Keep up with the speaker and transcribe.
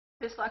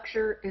This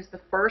lecture is the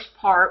first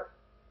part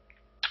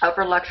of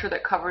our lecture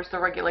that covers the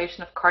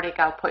regulation of cardiac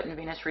output and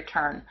venous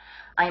return.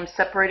 I am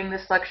separating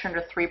this lecture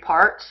into three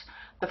parts.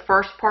 The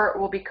first part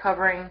will be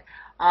covering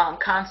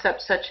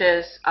concepts such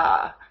as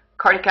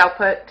cardiac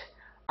output,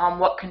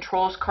 what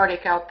controls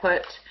cardiac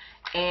output,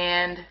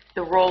 and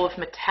the role of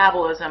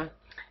metabolism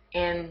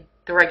in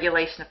the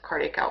regulation of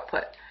cardiac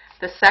output.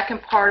 The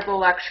second part of the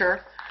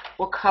lecture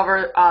will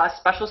cover a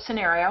special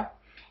scenario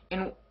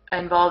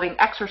involving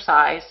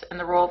exercise and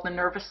the role of the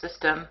nervous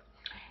system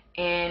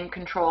in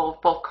control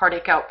of both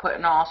cardiac output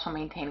and also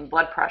maintaining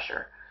blood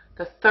pressure.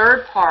 The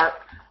third part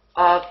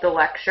of the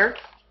lecture,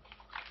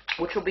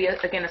 which will be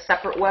again a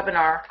separate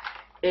webinar,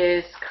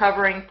 is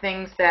covering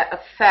things that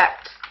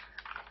affect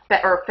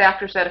or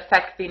factors that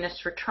affect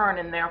venous return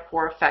and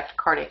therefore affect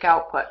cardiac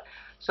output.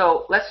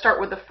 So let's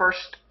start with the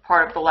first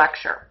part of the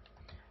lecture.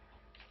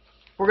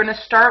 We're going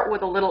to start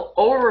with a little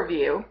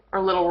overview, or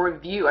a little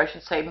review, I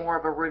should say, more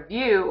of a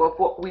review of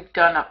what we've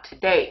done up to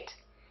date.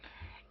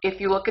 If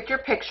you look at your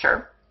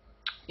picture,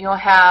 you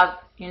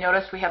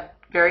notice we have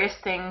various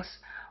things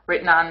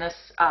written on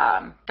this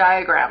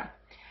diagram.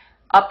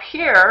 Up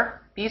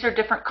here, these are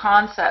different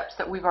concepts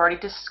that we've already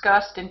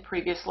discussed in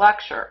previous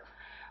lecture,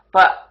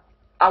 but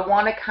I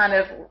want to kind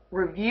of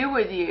review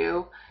with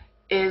you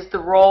is the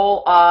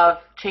role of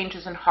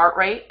changes in heart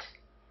rate,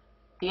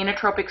 the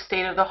inotropic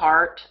state of the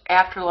heart,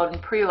 afterload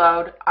and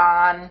preload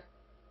on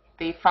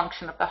the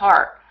function of the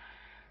heart.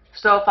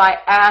 So if I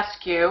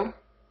ask you,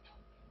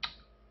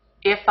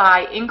 if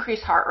I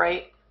increase heart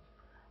rate,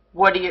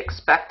 what do you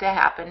expect to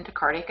happen to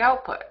cardiac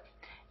output?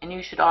 And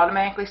you should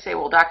automatically say,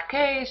 well, Dr.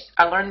 Kayes,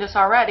 I learned this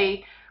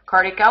already.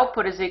 Cardiac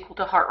output is equal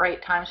to heart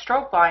rate times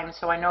stroke volume.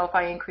 So I know if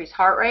I increase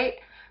heart rate,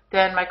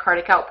 then my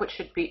cardiac output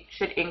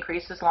should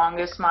increase as long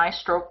as my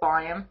stroke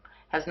volume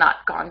has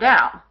not gone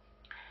down.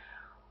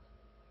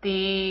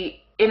 The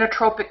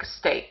inotropic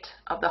state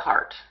of the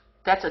heart,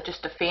 that's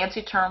just a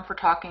fancy term for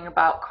talking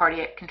about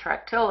cardiac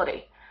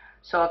contractility.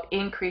 So if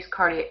increased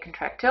cardiac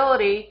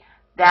contractility,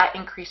 that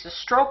increases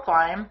stroke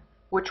volume,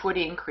 which would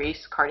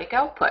increase cardiac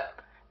output.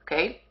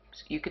 Okay,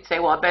 so you could say,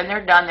 well, I've been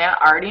there, done that,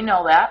 I already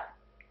know that.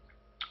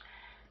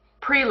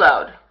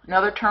 Preload,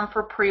 another term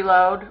for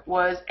preload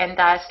was end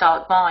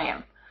diastolic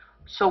volume.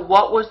 So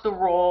what was the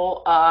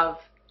role of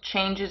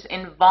changes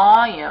in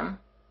volume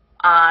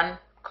on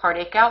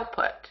cardiac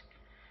output?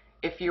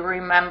 If you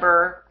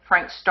remember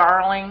Frank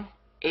Starling,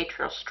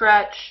 atrial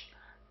stretch,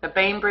 the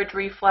Bainbridge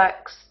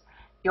reflex,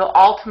 you'll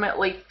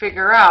ultimately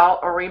figure out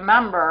or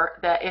remember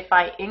that if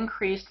I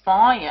increased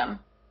volume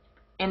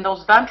in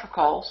those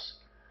ventricles,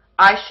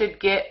 I should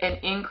get an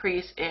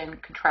increase in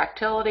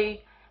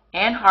contractility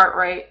and heart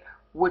rate,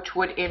 which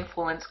would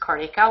influence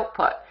cardiac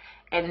output.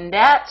 And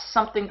that's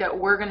something that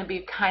we're going to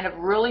be kind of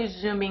really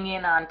zooming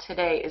in on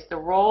today, is the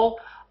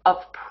role of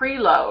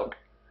preload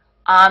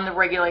on the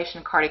regulation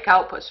of cardiac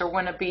output. So we're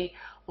going to be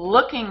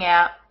looking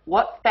at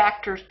what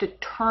factors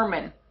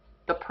determine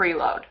the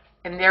preload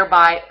and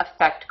thereby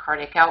affect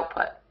cardiac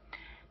output.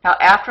 Now,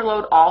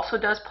 afterload also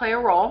does play a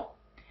role.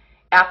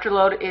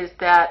 Afterload is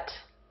that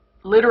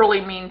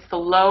literally means the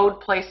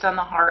load placed on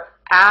the heart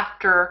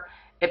after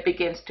it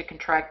begins to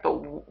contract.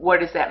 But what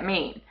does that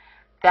mean?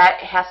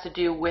 That has to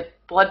do with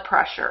blood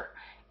pressure,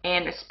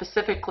 and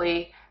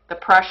specifically the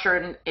pressure,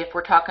 and if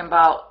we're talking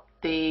about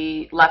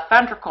the left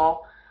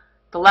ventricle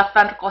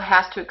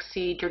has to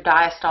exceed your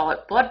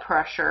diastolic blood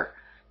pressure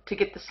to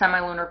get the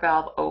semilunar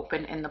valve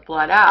open and the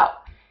blood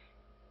out.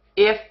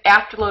 If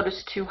afterload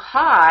is too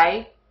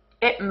high,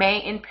 it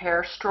may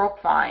impair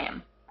stroke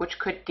volume, which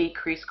could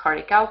decrease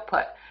cardiac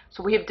output.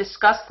 So we have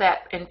discussed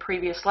that in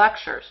previous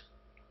lectures.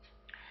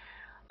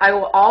 I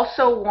will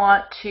also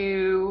want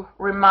to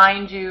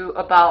remind you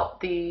about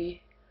the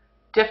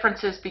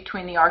differences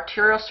between the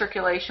arterial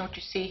circulation, which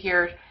you see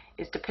here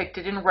is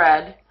depicted in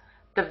red.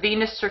 The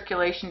venous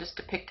circulation is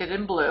depicted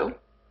in blue.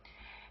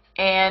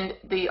 And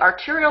the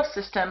arterial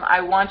system,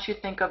 I want you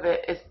to think of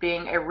it as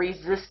being a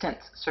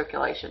resistance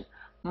circulation.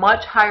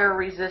 Much higher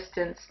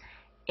resistance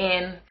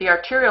in the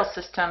arterial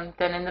system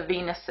than in the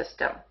venous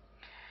system.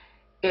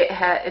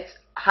 It's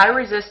high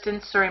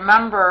resistance, so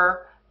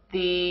remember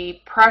the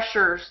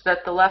pressures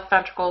that the left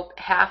ventricle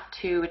have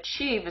to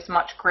achieve is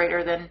much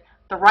greater than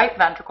the right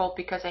ventricle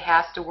because it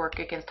has to work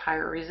against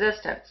higher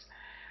resistance.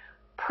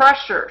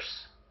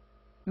 Pressures,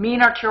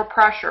 mean arterial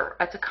pressure,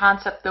 that's a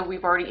concept that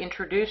we've already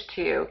introduced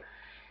to you.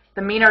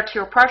 The mean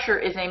arterial pressure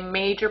is a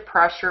major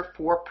pressure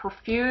for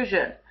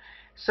perfusion.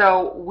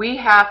 So we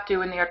have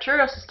to, in the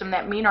arterial system,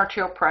 that mean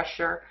arterial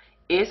pressure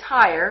is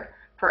higher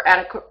for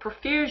adequate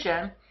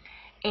perfusion.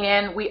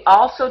 And we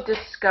also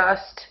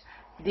discussed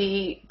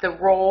the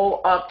role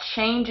of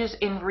changes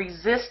in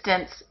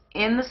resistance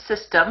in the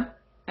system,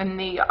 in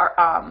the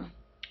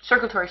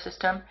circulatory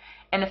system,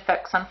 and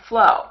effects on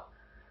flow.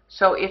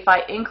 So if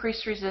I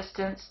increase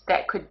resistance,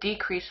 that could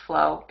decrease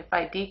flow. If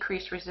I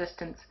decrease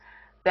resistance,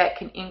 that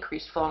can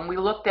increase flow. And we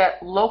looked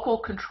at local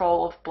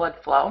control of blood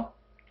flow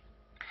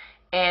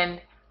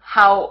and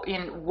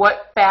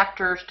what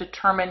factors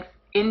determine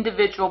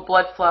individual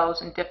blood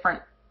flows in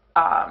different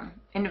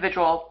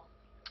individual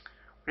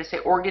what did I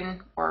say,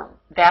 organ or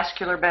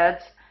vascular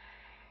beds.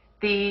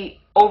 The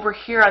over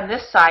here on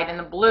this side in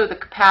the blue, the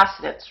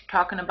capacitance, we're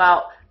talking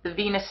about the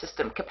venous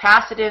system.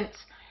 Capacitance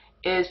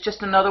is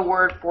just another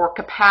word for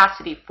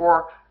capacity,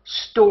 for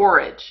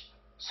storage.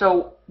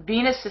 So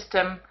venous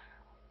system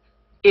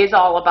is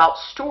all about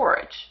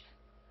storage,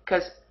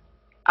 because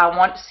I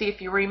want to see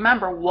if you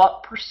remember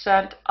what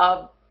percent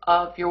of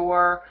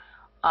your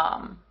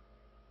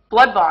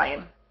blood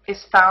volume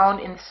is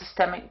found in the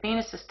systemic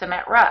venous system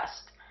at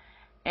rest.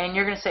 And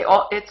you're going to say,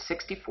 oh, it's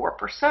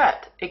 64%.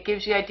 It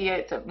gives you the idea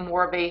it's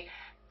more of a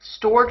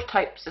storage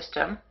type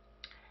system.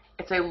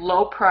 It's a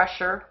low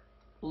pressure,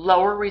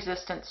 lower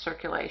resistance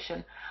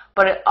circulation,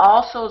 but it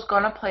also is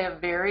going to play a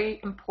very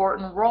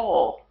important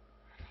role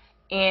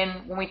in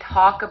when we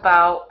talk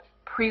about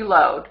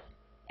preload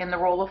and the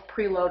role of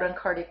preload on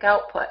cardiac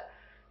output.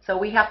 So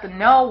we have to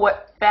know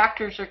what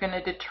factors are going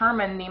to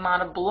determine the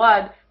amount of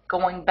blood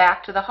going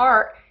back to the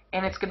heart,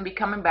 and it's going to be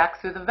coming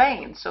back through the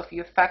veins. So if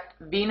you affect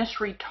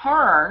venous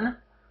return,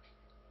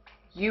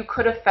 you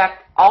could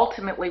affect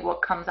ultimately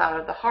what comes out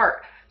of the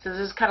heart. So this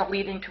is kind of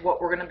leading to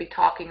what we're going to be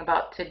talking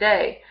about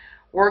today.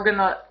 We're going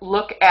to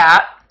look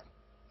at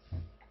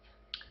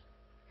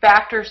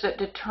factors that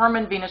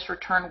determine venous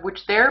return,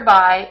 which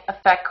thereby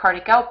affect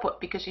cardiac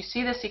output. Because you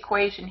see this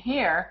equation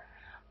here,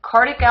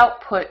 cardiac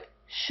output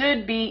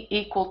should be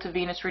equal to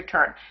venous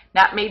return.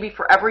 Not maybe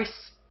for every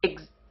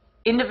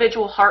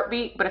individual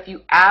heartbeat, but if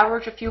you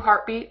average a few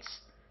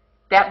heartbeats,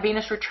 that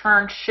venous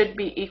return should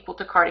be equal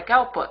to cardiac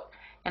output.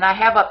 And I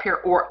have up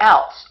here, or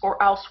else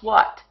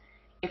what?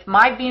 If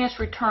my venous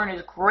return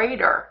is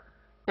greater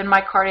than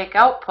my cardiac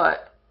output,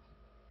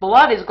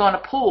 blood is going to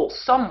pool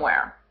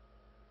somewhere.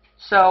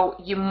 So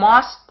you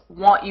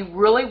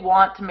really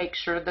want to make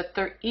sure that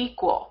they're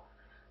equal.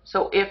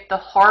 So if the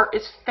heart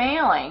is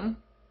failing,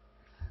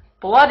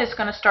 blood is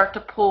going to start to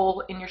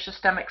pool in your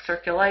systemic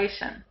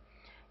circulation.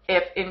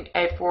 If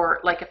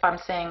I'm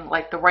saying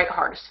like the right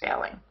heart is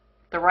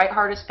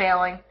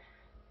failing,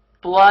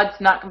 blood's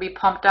not going to be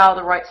pumped out of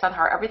the right side of the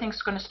heart.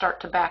 Everything's going to start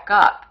to back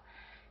up.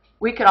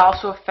 We could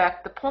also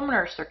affect the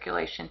pulmonary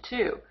circulation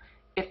too.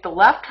 If the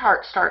left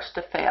heart starts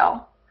to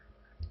fail,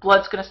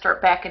 blood's going to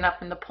start backing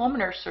up in the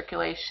pulmonary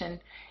circulation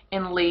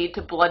and lead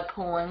to blood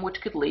pooling,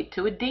 which could lead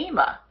to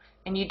edema.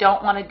 And you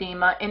don't want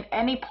edema in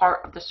any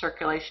part of the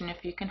circulation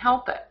if you can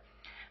help it.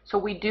 So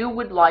we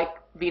would like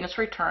venous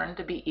return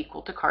to be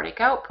equal to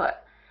cardiac output.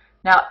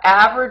 Now,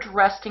 average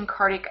resting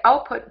cardiac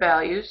output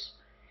values,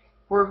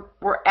 we're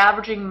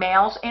averaging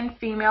males and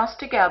females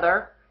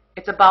together.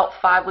 It's about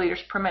 5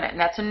 liters per minute, and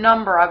that's a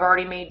number I've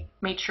already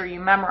made sure you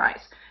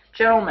memorize.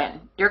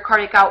 Gentlemen, your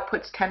cardiac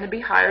outputs tend to be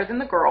higher than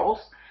the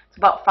girls. It's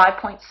about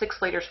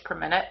 5.6 liters per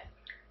minute.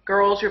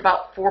 Girls are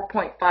about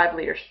 4.5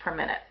 liters per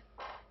minute.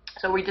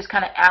 So we just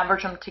kind of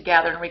average them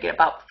together, and we get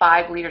about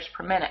 5 liters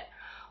per minute.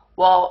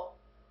 Well,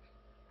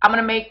 I'm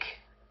going to make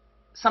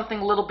something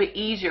a little bit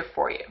easier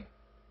for you.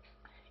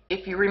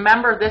 If you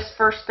remember this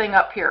first thing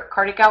up here,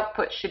 cardiac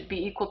output should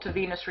be equal to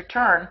venous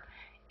return.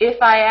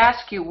 If I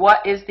ask you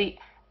what is the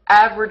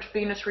average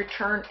venous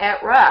return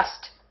at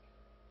rest,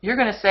 you're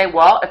going to say,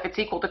 well, if it's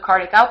equal to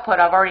cardiac output,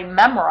 I've already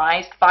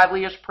memorized 5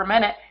 liters per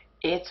minute.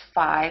 It's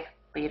 5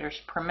 liters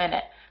per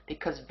minute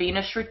because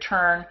venous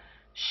return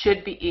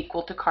should be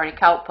equal to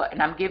cardiac output.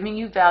 And I'm giving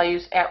you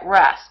values at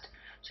rest.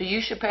 So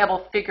you should be able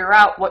to figure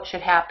out what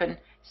should happen,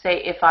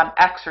 say, if I'm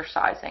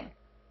exercising.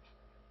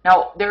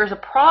 Now, there's a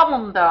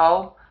problem,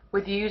 though,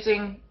 with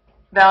using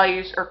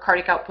values or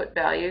cardiac output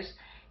values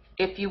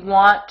if you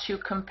want to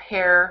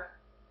compare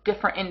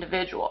different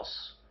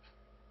individuals.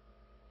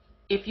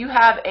 If you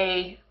have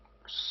a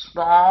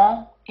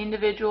small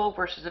individual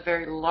versus a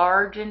very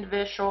large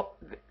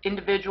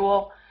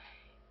individual,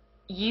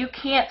 you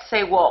can't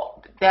say,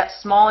 well, that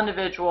small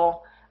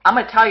individual, I'm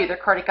going to tell you their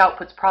cardiac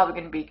output's probably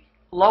going to be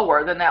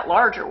lower than that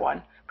larger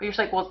one. But you're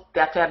like, well,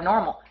 that's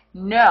abnormal.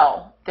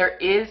 No, there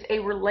is a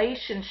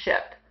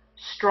relationship,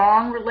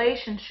 strong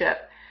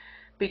relationship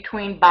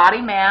between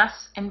body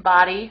mass and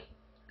body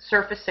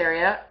surface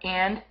area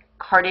and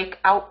cardiac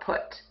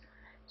output.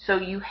 So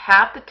you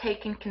have to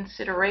take in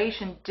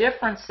consideration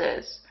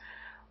differences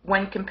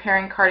when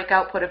comparing cardiac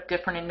output of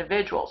different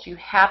individuals. You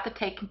have to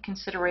take in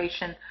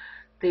consideration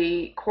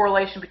the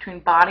correlation between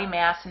body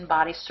mass and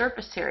body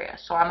surface area.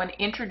 So I'm going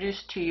to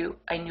introduce to you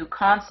a new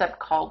concept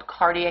called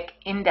cardiac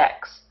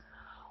index.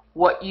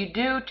 What you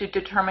do to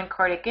determine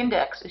cardiac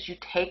index is you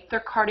take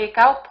their cardiac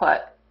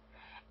output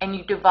and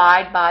you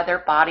divide by their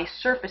body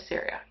surface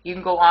area. You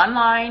can go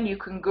online, you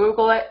can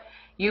Google it,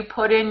 you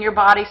put in your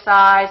body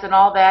size and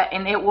all that,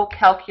 and it will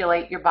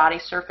calculate your body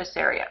surface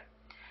area.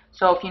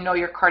 So if you know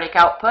your cardiac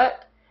output,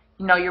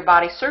 you know your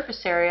body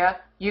surface area,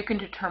 you can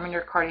determine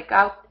your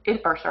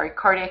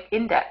cardiac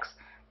index.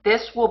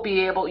 This will be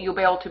you'll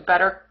be able to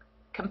better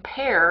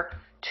compare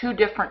two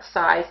different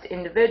sized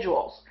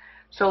individuals.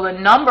 So the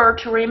number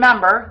to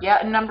remember,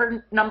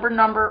 another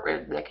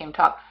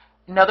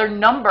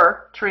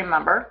number to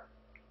remember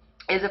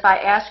is if I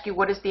ask you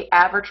what is the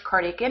average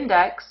cardiac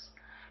index,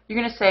 you're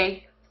going to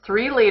say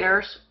 3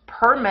 liters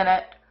per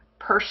minute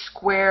per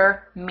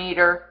square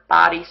meter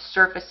body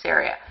surface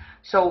area.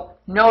 So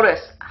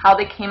notice how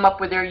they came up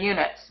with their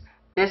units.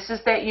 This is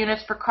that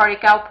units for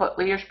cardiac output,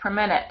 liters per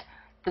minute.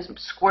 The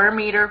square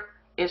meter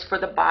is for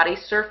the body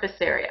surface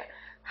area.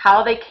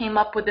 How they came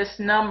up with this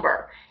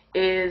number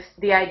is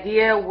the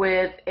idea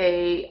with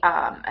a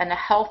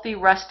healthy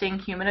resting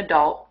human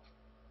adult.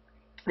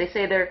 They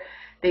say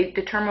they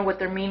determined what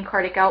their mean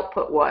cardiac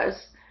output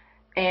was,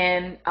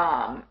 and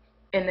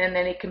then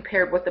they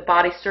compared what the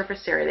body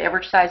surface area. The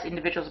average size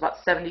individual is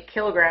about 70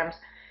 kilograms.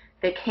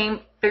 They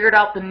figured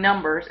out the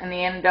numbers, and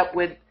they ended up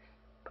with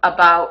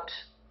about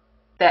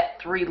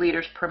that 3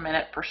 liters per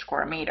minute per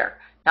square meter.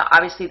 Now,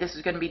 obviously, this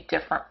is going to be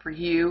different for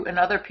you and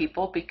other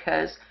people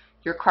because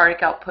your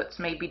cardiac outputs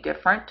may be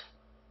different.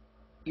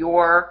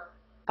 Your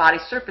body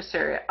surface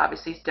area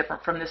obviously is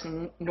different from this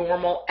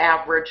normal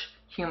average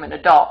human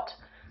adult.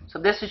 So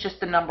this is just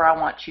the number I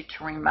want you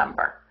to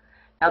remember.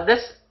 Now,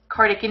 this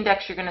cardiac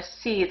index you're going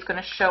to see, it's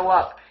going to show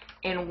up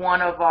in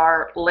one of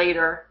our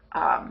later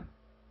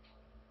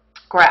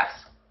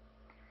graphs.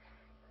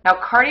 Now,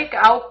 cardiac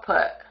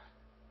output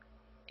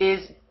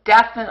is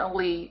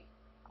definitely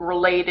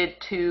related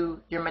to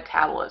your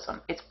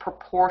metabolism. It's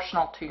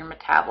proportional to your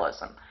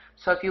metabolism.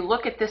 So if you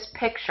look at this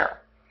picture,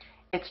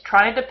 it's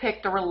trying to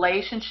depict the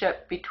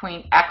relationship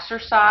between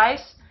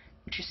exercise,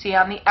 which you see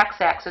on the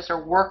x-axis,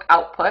 or work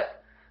output.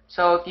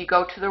 So if you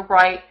go to the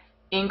right,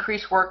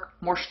 increased work,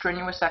 more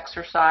strenuous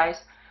exercise.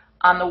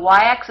 On the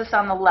y-axis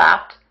on the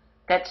left,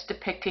 that's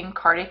depicting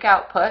cardiac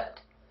output.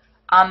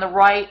 On the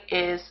right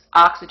is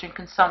oxygen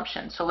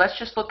consumption. So let's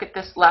just look at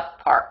this left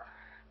part.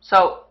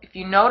 So if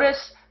you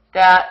notice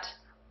that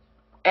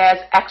as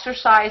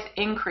exercise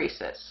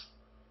increases,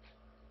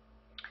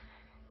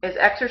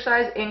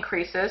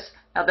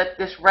 now that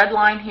this red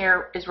line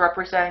here is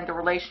representing the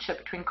relationship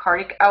between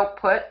cardiac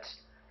output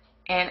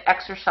and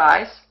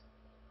exercise,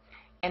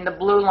 and the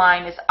blue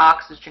line is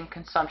oxygen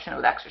consumption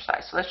with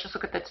exercise. So let's just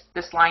look at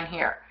this line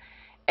here.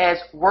 As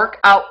work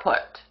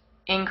output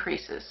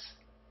increases,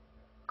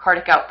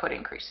 cardiac output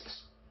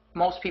increases.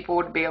 Most people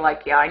would be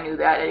like, yeah, I knew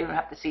that.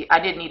 I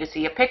didn't need to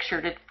see a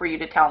picture for you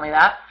to tell me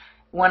that.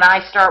 When I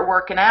start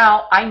working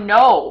out, I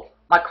know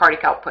my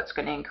cardiac output's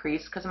going to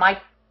increase because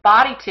my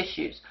body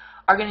tissues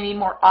are going to need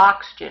more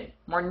oxygen,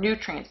 more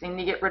nutrients. They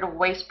need to get rid of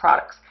waste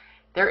products.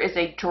 There is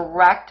a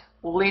direct,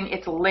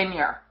 it's a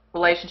linear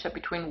relationship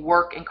between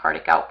work and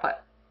cardiac output.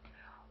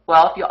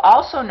 Well, if you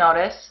also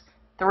notice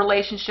the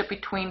relationship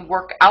between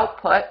work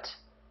output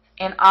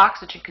and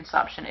oxygen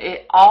consumption,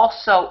 it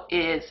also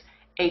is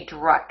a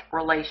direct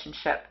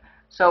relationship.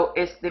 So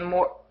as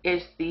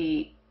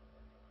the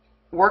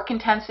work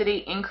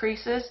intensity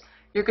increases,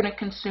 you're going to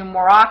consume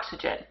more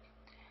oxygen.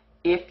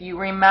 If you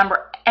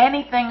remember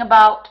anything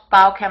about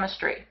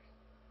biochemistry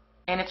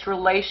and its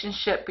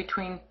relationship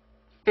between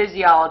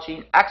physiology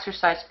and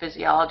exercise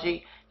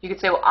physiology, you could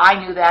say, well,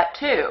 I knew that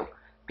too,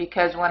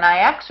 because when I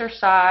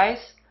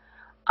exercise,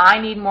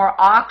 I need more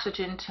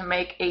oxygen to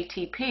make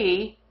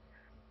ATP.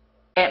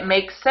 It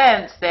makes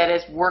sense that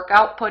as work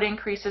output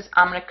increases,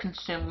 I'm going to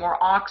consume more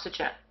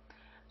oxygen.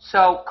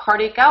 So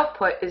cardiac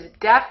output is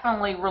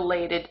definitely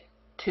related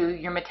to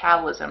your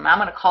metabolism. I'm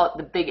going to call it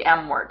the big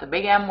M word. The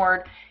big M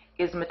word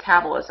is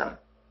metabolism.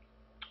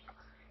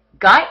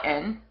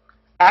 Guyton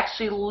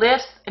actually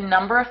lists a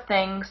number of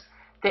things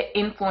that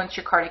influence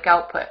your cardiac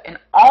output, and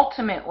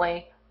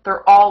ultimately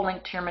they're all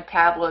linked to your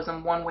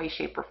metabolism one way,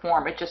 shape, or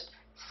form. It's just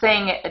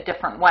saying it a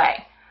different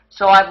way.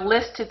 So I've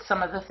listed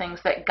some of the things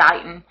that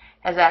Guyton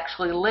has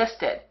actually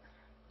listed.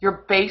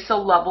 Your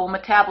basal level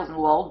metabolism.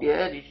 Well,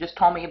 yeah, you just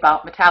told me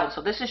about metabolism.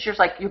 So this is just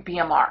like your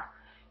BMR.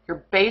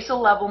 Your basal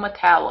level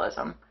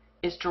metabolism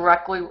is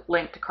directly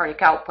linked to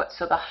cardiac output.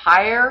 So the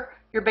higher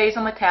your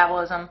basal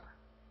metabolism,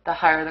 the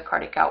higher the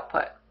cardiac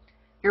output.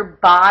 Your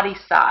body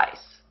size.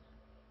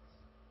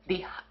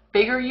 The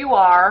bigger you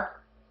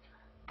are,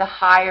 the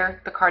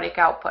higher the cardiac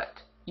output.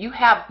 You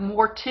have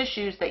more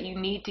tissues that you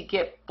need to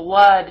get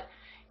blood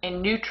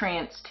and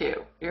nutrients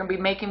to. You're going to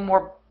be making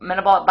more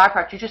metabolic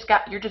byproducts.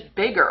 You're just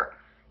bigger.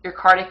 Your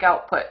cardiac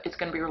output is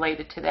going to be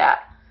related to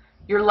that.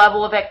 Your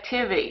level of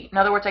activity. In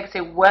other words, I could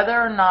say whether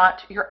or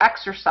not you're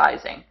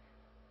exercising.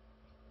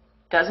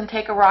 Doesn't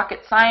take a rocket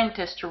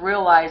scientist to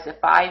realize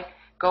if I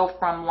go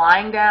from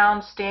lying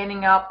down,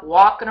 standing up,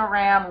 walking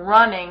around,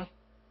 running,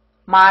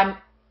 my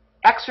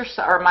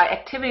exercise or my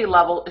activity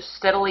level is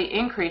steadily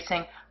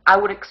increasing, I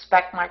would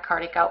expect my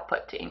cardiac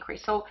output to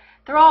increase. So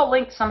they're all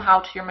linked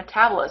somehow to your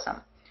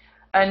metabolism.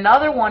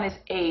 Another one is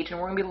age, and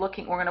we're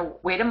going to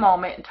wait a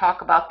moment and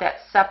talk about that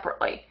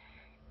separately.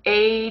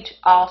 Age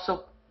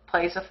also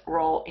plays a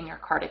role in your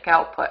cardiac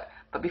output.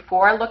 But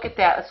before I look at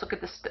that, let's look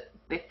at the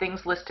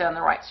things listed on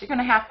the right. So you're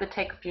going to have to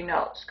take a few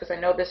notes because I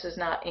know this is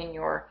not in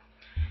your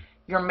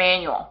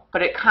manual.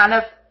 But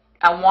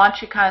I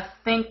want you to kind of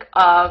think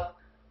of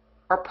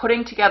or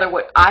putting together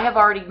what I have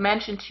already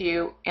mentioned to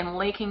you and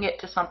linking it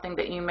to something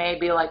that you may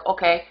be like,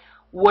 okay,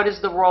 what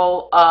is the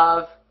role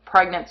of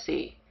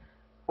pregnancy?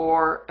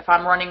 Or if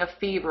I'm running a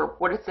fever,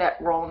 what is that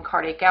role in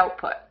cardiac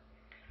output?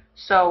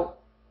 So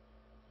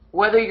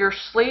Whether you're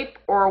asleep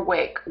or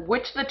awake,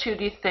 which of the two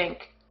do you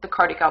think the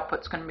cardiac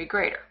output is going to be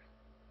greater?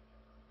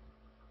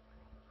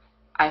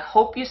 I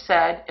hope you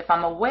said, if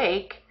I'm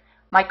awake,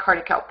 my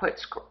cardiac output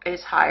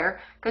is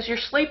higher, because you're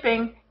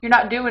sleeping, you're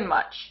not doing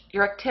much.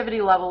 Your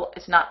activity level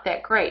is not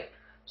that great.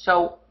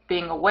 So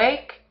being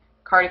awake,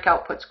 cardiac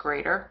output's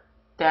greater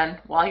than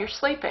while you're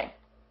sleeping.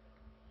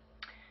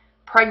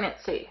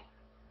 Pregnancy.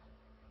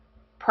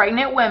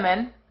 Pregnant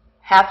women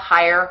have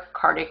higher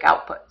cardiac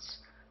outputs.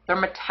 Their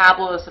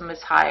metabolism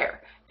is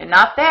higher. And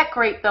not that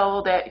great,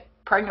 though, that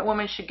pregnant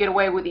women should get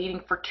away with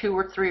eating for 2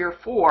 or 3 or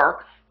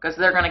 4, because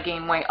they're going to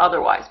gain weight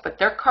otherwise. But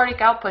their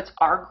cardiac outputs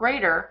are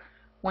greater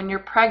when you're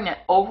pregnant.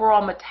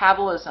 Overall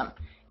metabolism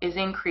is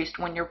increased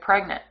when you're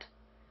pregnant.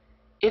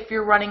 If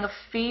you're running a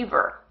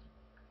fever,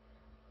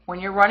 when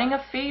you're running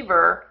a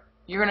fever,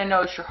 you're going to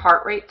notice your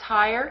heart rate's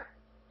higher.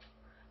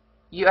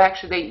 You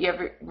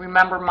ever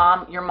remember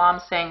your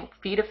mom saying,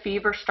 feed a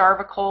fever,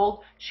 starve a cold?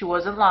 She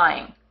wasn't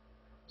lying.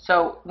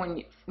 So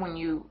when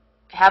you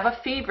have a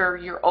fever,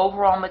 your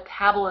overall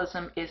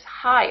metabolism is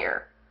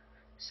higher.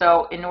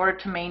 So in order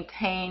to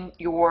maintain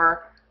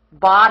your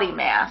body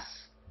mass,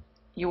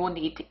 you will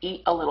need to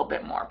eat a little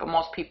bit more. But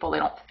most people, they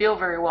don't feel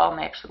very well, and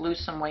they actually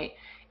lose some weight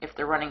if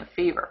they're running a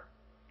fever.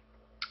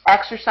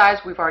 Exercise,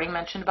 we've already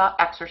mentioned about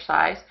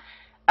exercise.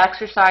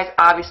 Exercise,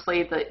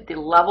 obviously, the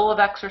level of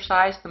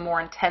exercise, the more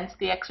intense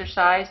the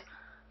exercise,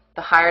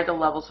 the higher the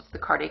levels of the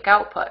cardiac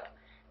output.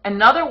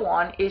 Another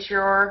one is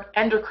your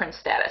endocrine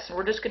status, and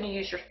we're just going to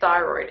use your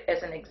thyroid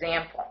as an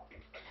example.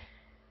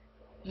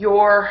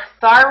 Your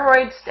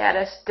thyroid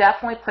status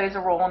definitely plays a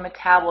role in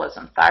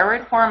metabolism.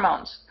 Thyroid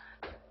hormones,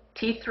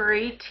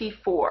 T3,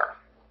 T4.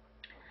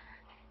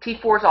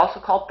 T4 is also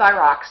called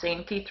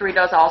thyroxine. T3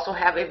 does also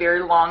have a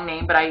very long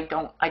name, but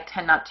I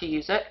tend not to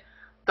use it.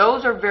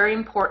 Those are very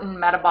important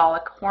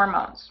metabolic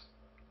hormones.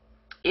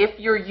 If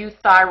you're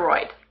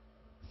euthyroid,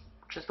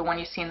 which is the one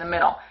you see in the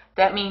middle,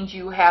 that means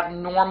you have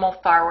normal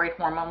thyroid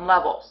hormone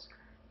levels.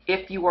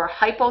 If you are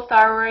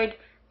hypothyroid,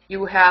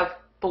 you have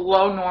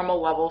below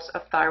normal levels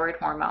of thyroid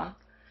hormone.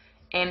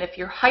 And if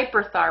you're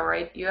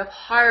hyperthyroid, you have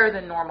higher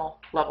than normal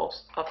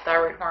levels of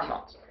thyroid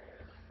hormones.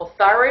 Well,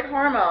 thyroid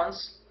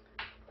hormones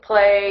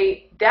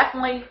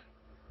definitely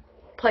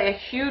play a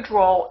huge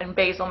role in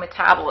basal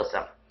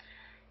metabolism.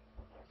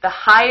 The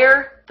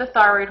higher the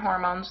thyroid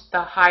hormones,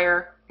 the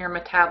higher your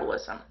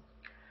metabolism.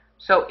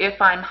 So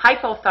if I'm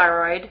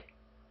hypothyroid,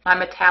 my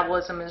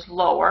metabolism is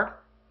lower,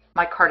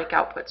 my cardiac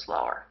output's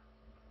lower.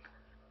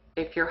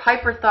 If you're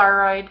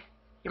hyperthyroid,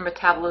 your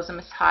metabolism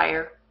is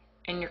higher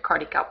and your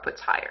cardiac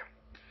output's higher.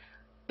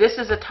 This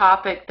is a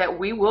topic that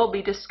we will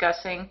be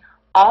discussing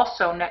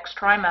also next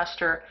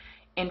trimester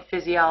in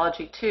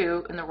physiology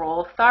 2, in the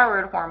role of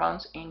thyroid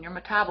hormones in your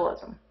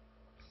metabolism.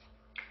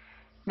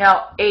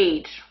 Now,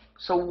 age.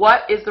 So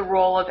what is the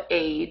role of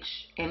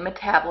age in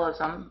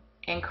metabolism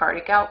and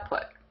cardiac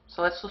output?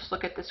 So let's just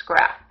look at this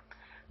graph.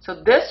 So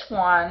this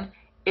one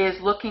is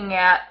looking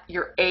at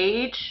your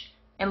age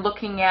and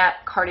looking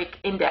at cardiac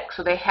index.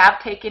 So they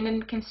have taken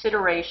into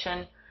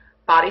consideration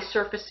body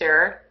surface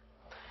area.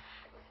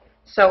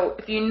 So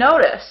if you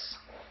notice,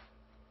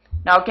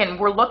 now again,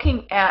 we're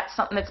looking at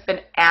something that's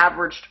been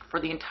averaged for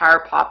the entire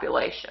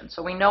population.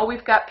 So we know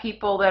we've got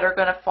people that are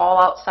going to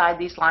fall outside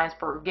these lines,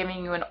 but we're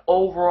giving you an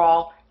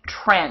overall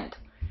trend.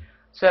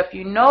 So if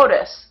you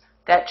notice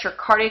that your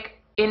cardiac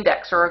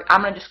index, or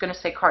I'm just going to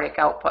say cardiac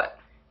output,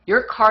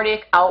 your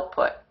cardiac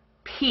output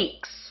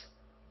peaks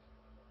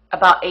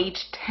about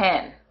age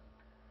 10.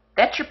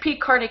 That's your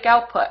peak cardiac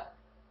output,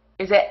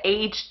 is at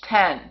age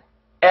 10.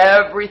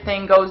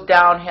 Everything goes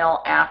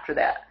downhill after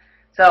that.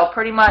 So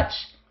pretty much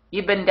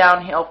you've been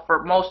downhill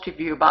for most of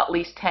you about at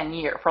least 10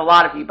 years. For a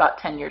lot of you, about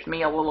 10 years.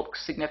 Me, a little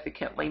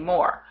significantly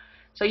more.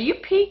 So you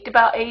peaked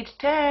about age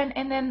 10,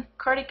 and then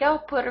cardiac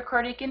output or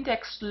cardiac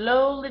index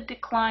slowly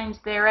declines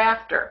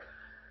thereafter.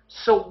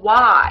 So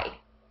why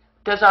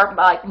does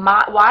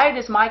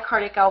my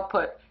cardiac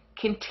output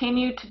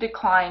continue to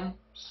decline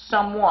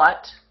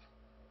somewhat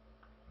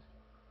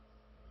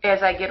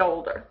as I get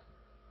older?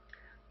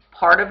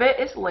 Part of it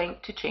is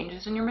linked to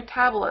changes in your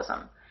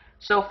metabolism.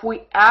 So if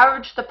we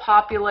average the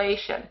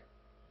population,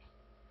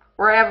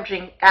 we're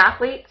averaging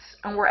athletes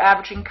and we're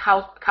averaging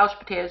couch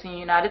potatoes in the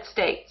United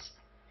States.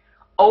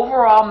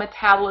 Overall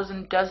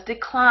metabolism does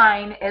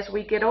decline as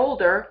we get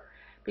older,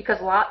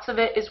 because lots of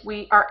it is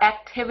our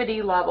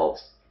activity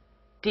levels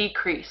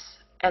decrease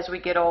as we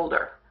get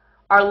older.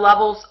 Our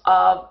levels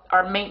of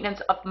our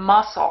maintenance of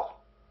muscle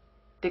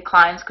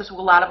declines because a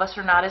lot of us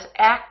are not as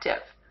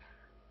active.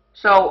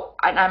 So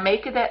I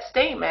make that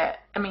statement,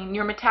 I mean,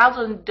 your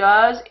metabolism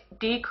does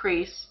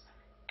decrease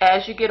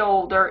as you get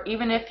older,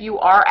 even if you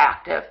are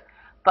active,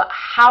 but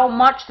how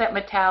much that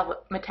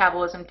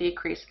metabolism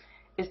decrease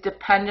is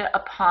dependent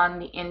upon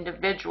the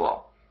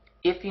individual.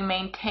 If you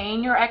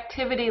maintain your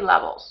activity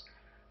levels,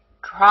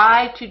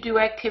 try to do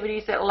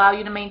activities that allow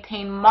you to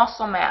maintain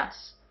muscle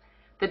mass,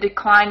 the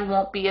decline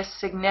won't be as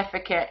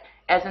significant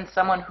as in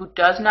someone who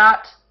just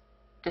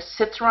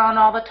sits around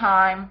all the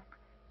time,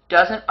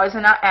 is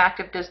not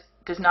active,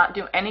 does not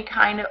do any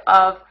kind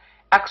of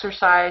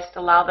exercise to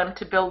allow them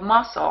to build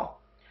muscle,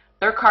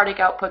 their cardiac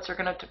outputs are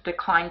going to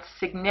decline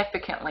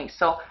significantly.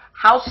 So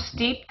how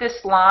steep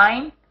this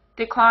line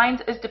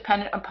declines is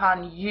dependent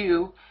upon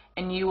you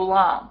and you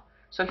alone.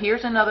 So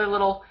here's another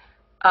little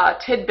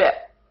tidbit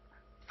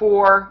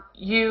for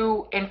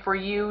you and for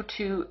you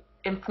to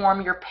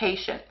inform your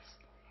patients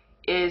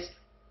is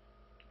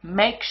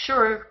make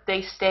sure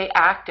they stay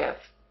active.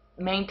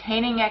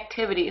 Maintaining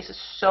activity is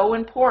so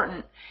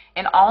important,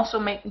 and also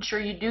making sure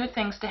you do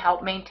things to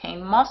help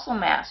maintain muscle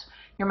mass.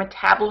 Your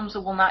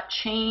metabolism will not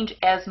change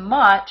as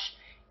much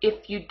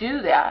if you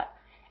do that.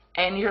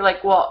 And you're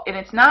like, well, and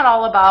it's not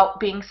all about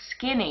being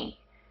skinny.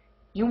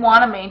 You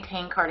want to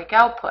maintain cardiac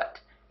output,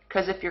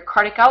 because if your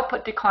cardiac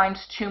output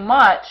declines too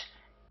much,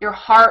 your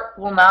heart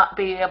will not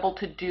be able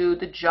to do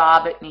the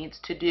job it needs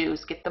to do,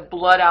 is get the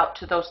blood out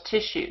to those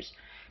tissues.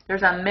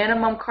 There's a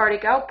minimum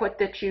cardiac output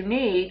that you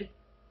need,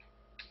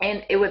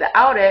 and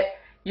without it,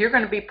 you're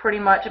going to be pretty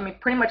much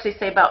they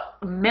say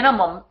about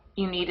minimum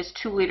you need is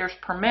 2 liters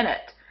per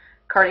minute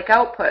cardiac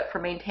output for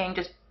maintaining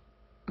just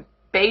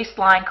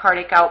baseline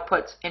cardiac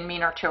outputs and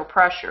mean arterial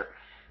pressure.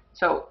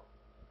 So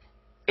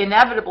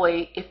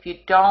inevitably, if you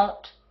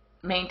don't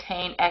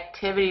maintain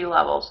activity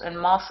levels and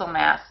muscle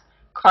mass,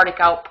 cardiac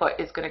output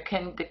is going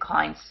to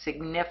decline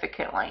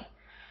significantly.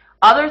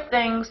 Other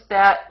things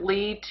that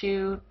lead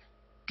to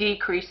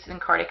decreases in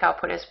cardiac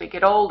output as we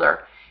get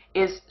older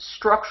is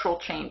structural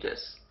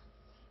changes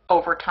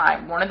over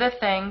time. One of the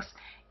things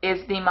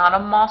is the amount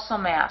of muscle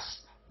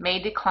mass may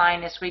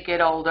decline as we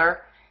get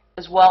older,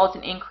 as well as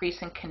an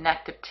increase in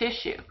connective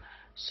tissue.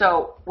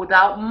 So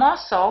without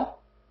muscle,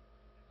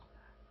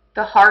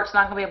 the heart's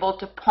not going to be able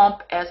to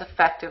pump as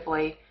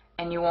effectively,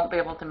 and you won't be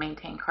able to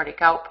maintain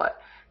cardiac output.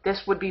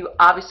 This would be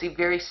obviously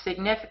very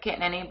significant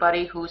in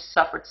anybody who's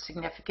suffered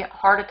significant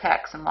heart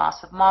attacks and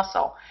loss of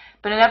muscle.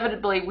 But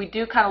inevitably, we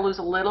do kind of lose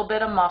a little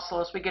bit of muscle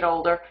as we get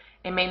older.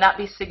 It may not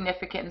be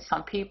significant in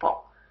some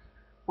people.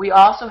 We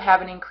also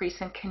have an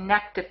increase in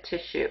connective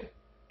tissue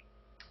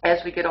as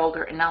we get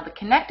older. And now the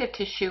connective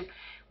tissue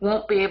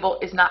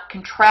is not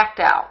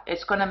contractile.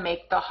 It's going to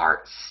make the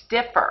heart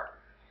stiffer.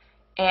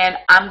 And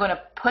I'm going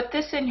to put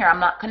this in here. I'm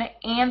not going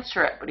to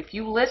answer it. But if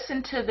you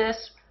listen to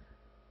this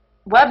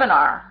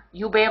webinar,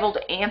 you'll be able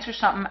to answer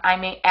something I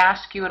may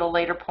ask you at a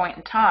later point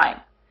in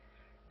time.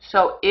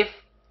 So if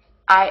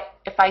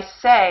I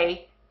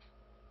say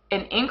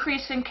an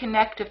increase in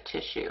connective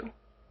tissue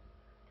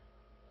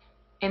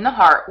in the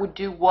heart would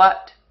do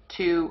what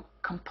to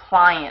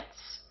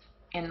compliance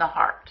in the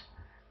heart?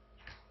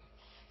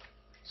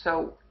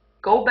 So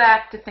go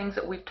back to things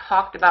that we've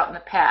talked about in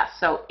the past.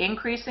 So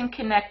increase in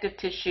connective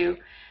tissue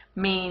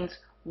means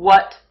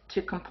what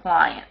to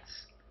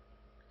compliance?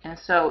 And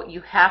so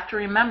you have to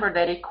remember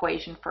that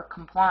equation for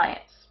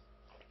compliance.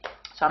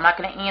 So I'm not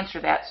going to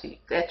answer that, so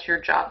that's your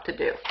job to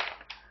do.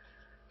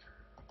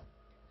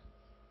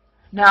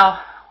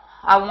 Now,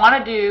 I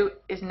want to do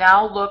is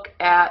now look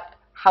at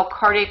how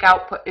cardiac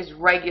output is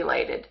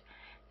regulated.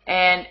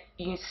 And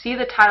you see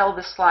the title of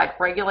this slide,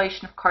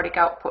 Regulation of Cardiac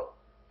Output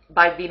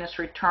by Venous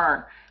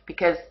Return,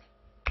 because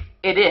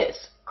it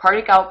is.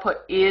 Cardiac output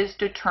is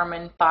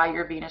determined by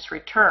your venous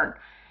return.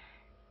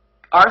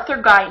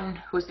 Arthur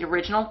Guyton, who is the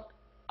original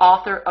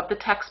author of the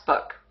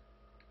textbook,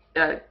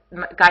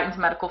 Guyton's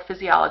Medical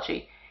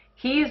Physiology,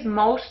 he is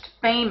most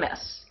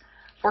famous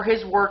for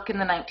his work in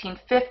the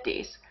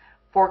 1950s,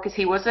 because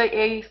he was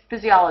a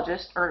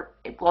physiologist,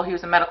 he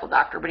was a medical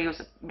doctor, but he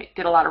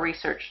did a lot of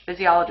research,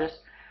 physiologist,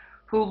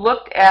 who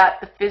looked at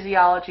the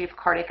physiology of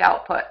cardiac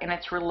output and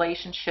its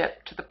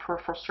relationship to the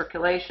peripheral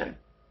circulation.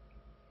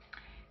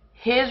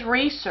 His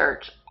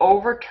research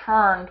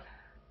overturned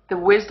the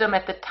wisdom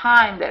at the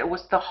time that it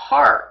was the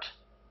heart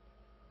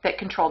that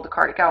controlled the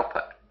cardiac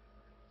output.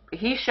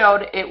 He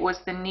showed it was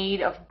the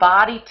need of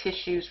body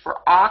tissues for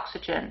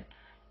oxygen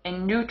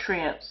and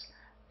nutrients.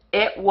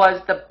 It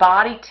was the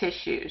body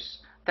tissues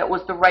that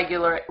was the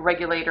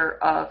regulator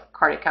of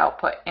cardiac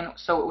output. And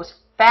so it was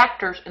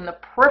factors in the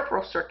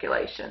peripheral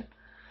circulation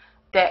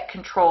that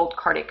controlled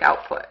cardiac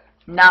output,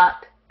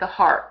 not the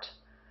heart.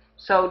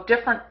 So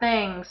different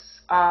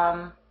things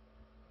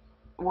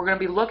we're going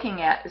to be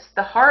looking at is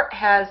the heart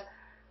has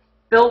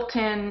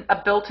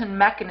a built-in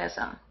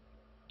mechanism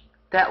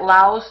that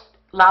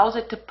allows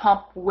it to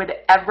pump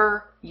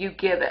whatever you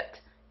give it.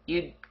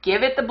 You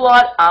give it the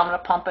blood, I'm going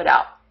to pump it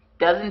out.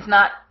 Doesn't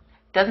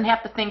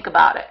have to think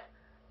about it.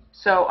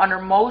 So under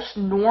most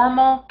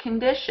normal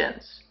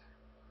conditions,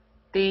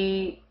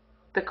 the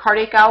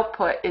cardiac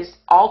output is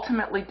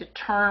ultimately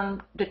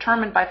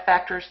determined by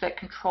factors that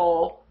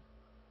control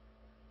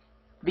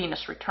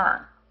venous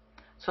return.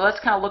 So let's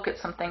kind of look at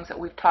some things that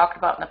we've talked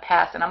about in the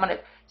past, and I'm going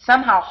to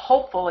somehow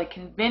hopefully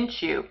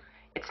convince you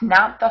it's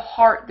not the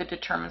heart that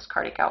determines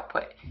cardiac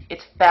output.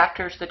 It's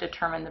factors that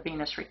determine the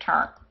venous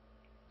return.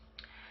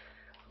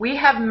 We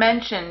have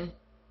mentioned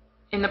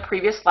in the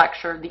previous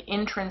lecture the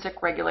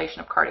intrinsic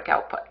regulation of cardiac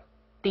output,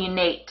 the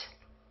innate.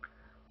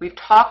 We've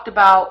talked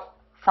about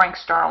Frank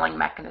Starling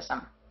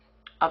mechanism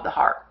of the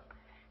heart.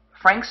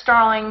 Frank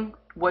Starling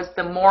was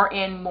the more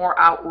in, more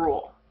out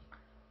rule.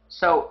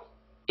 So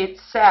it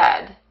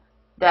said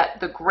that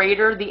the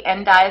greater the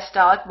end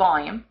diastolic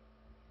volume,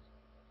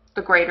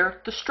 the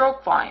greater the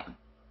stroke volume.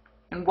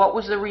 And what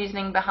was the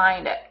reasoning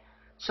behind it?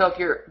 So if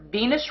your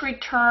venous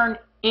return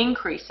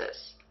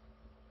increases,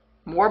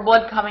 more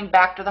blood coming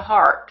back to the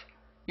heart,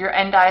 your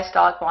end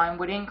diastolic volume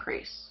would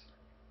increase.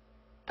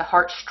 The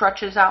heart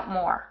stretches out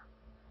more.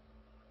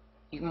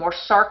 More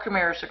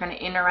sarcomeres are going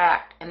to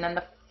interact, and then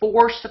the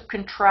force of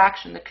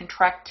contraction, the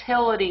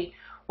contractility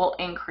will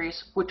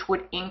increase, which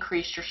would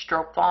increase your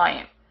stroke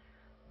volume.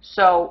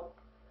 So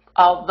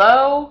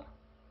although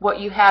what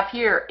you have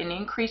here, an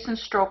increase in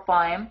stroke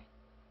volume,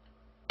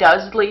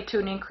 does lead to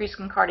an increase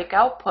in cardiac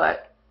output,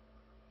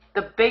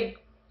 the big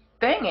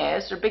thing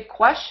is, or big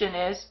question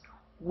is,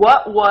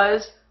 what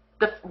was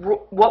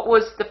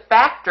the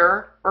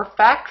factor or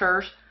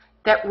factors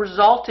that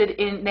resulted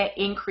in that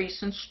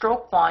increase in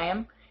stroke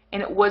volume?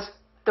 And it was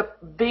the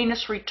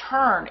venous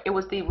return. It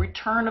was the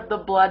return of the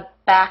blood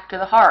back to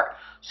the heart.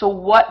 So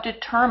what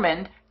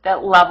determined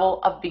that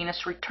level of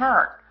venous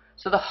return?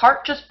 So the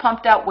heart just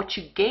pumped out what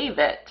you gave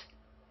it.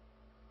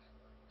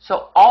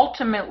 So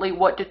ultimately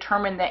what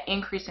determined that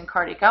increase in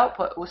cardiac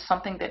output was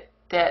something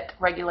that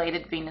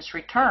regulated venous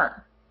return.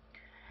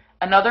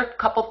 Another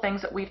couple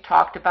things that we've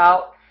talked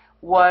about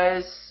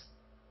was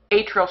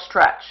atrial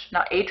stretch.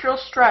 Now atrial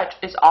stretch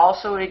is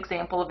also an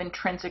example of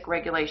intrinsic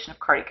regulation of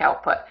cardiac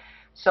output.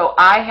 So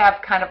I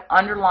have kind of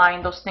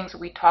underlined those things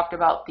that we talked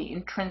about, the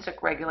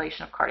intrinsic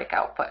regulation of cardiac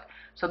output.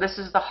 So this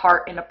is the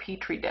heart in a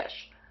petri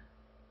dish.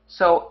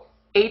 So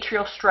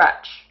atrial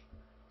stretch.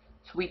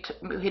 So we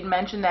had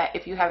mentioned that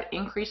if you have an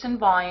increase in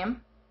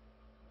volume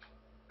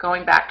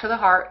going back to the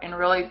heart, and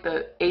really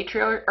the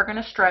atria are going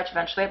to stretch,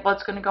 eventually that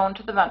blood's going to go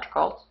into the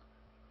ventricles,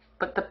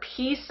 but the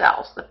P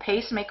cells, the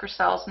pacemaker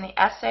cells in the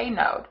SA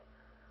node,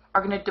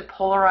 are going to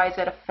depolarize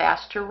at a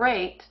faster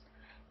rate,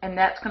 and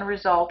that's going to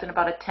result in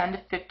about a 10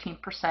 to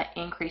 15%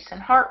 increase in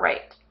heart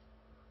rate.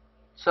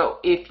 So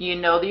if you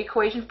know the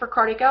equation for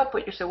cardiac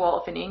output, you say,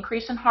 well, if an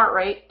increase in heart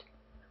rate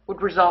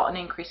would result in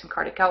an increase in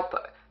cardiac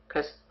output,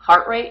 because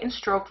heart rate and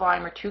stroke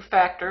volume are two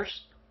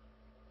factors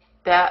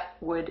that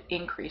would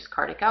increase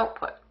cardiac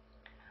output.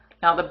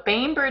 Now the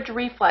Bainbridge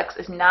reflex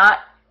is not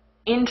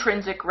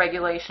intrinsic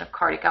regulation of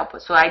cardiac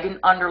output, so I didn't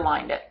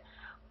underline it,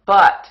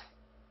 but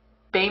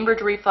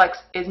Bainbridge reflex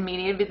is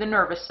mediated by the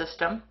nervous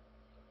system.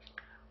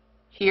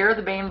 Here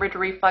the Bainbridge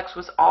reflex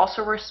was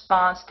also a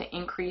response to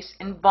increase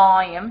in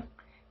volume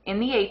in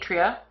the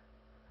atria,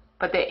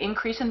 but the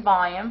increase in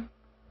volume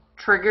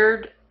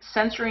triggered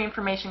sensory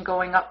information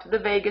going up to the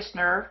vagus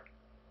nerve,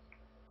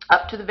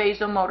 up to the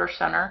vasomotor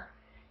center,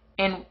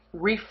 and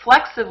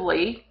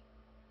reflexively,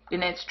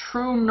 in its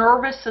true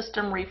nervous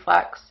system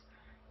reflex,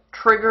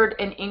 triggered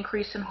an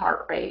increase in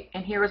heart rate,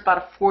 and here is about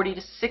a 40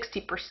 to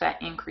 60%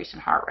 increase in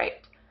heart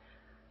rate.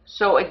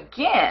 So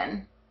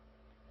again,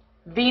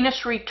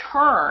 venous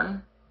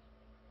return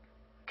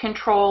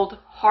controlled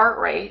heart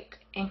rate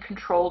and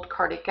controlled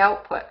cardiac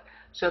output.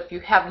 So if you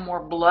have more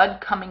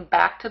blood coming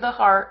back to the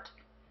heart,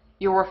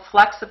 you'll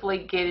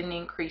reflexively get an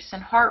increase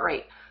in heart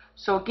rate.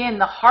 So again,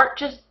 the heart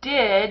just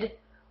did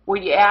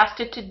what you asked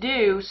it to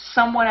do.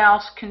 Someone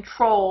else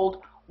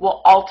controlled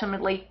what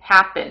ultimately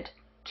happened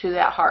to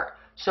that heart.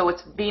 So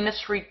it's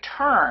venous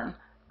return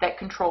that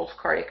controls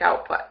cardiac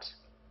output.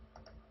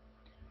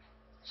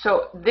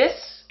 So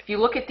this, if you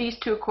look at these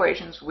two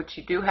equations, which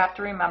you do have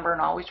to remember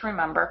and always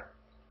remember,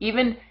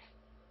 even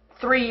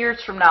 3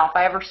 years from now, if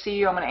I ever see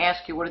you, I'm going to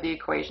ask you, what are the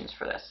equations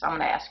for this? I'm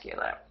going to ask you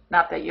that.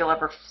 Not that you'll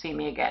ever see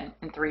me again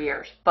in 3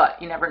 years,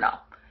 but you never know.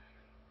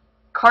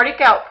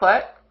 Cardiac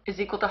output is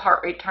equal to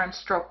heart rate times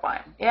stroke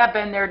volume. Yeah, I've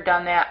been there,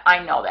 done that.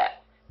 I know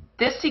that.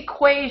 This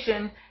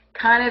equation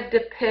kind of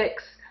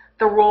depicts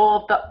the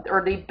role of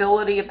or the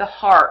ability of the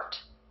heart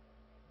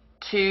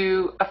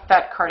to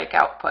affect cardiac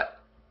output.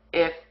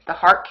 If the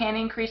heart can't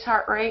increase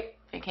heart rate,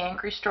 it can't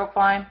increase stroke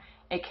volume,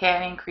 it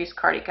can't increase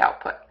cardiac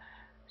output.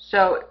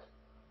 So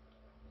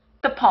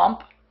the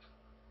pump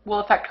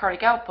will affect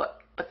cardiac output.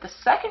 But the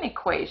second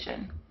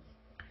equation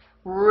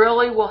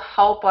really will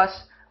help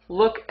us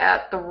look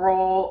at the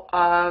role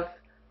of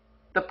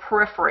the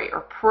periphery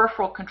or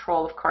peripheral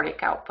control of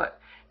cardiac output.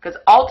 Because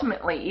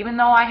ultimately, even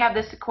though I have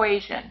this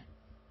equation,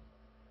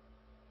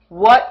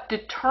 what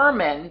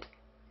determined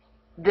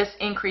this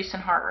increase in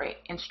heart rate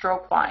and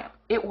stroke volume?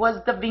 It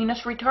was the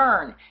venous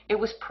return. It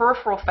was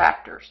peripheral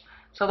factors.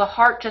 So the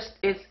heart just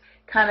is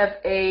kind of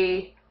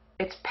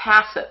it's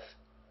passive.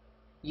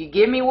 You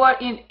give me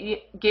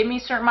give me a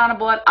certain amount of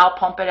blood, I'll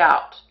pump it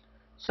out.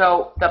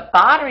 So the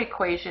bottom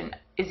equation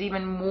is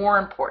even more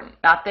important.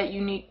 Not that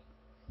you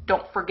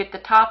don't forget the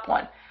top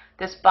one.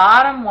 This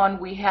bottom one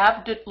we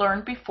have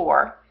learned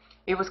before.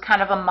 It was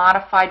kind of a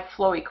modified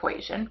flow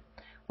equation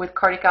with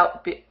cardiac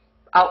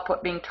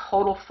output being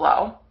total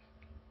flow.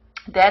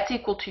 That's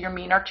equal to your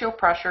mean arterial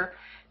pressure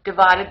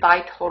divided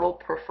by total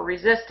peripheral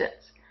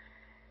resistance.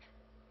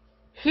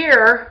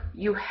 Here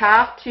you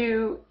have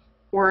to,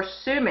 we're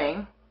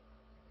assuming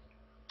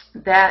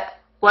that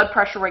blood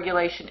pressure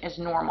regulation is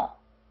normal,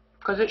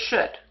 because it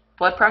should.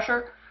 Blood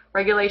pressure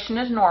regulation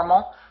is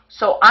normal,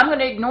 so I'm going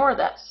to ignore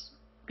this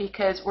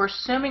because we're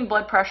assuming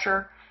blood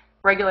pressure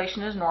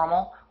regulation is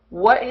normal.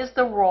 What is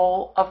the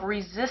role of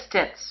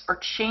resistance or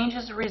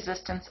changes of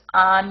resistance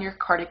on your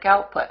cardiac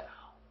output?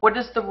 What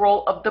is the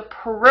role of the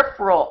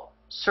peripheral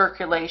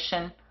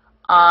circulation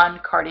on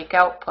cardiac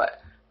output?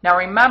 Now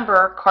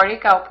remember,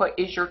 cardiac output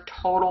is your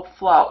total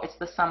flow. It's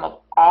the sum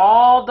of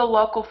all the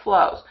local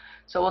flows.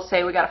 So we'll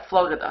say we got a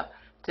flow to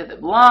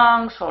the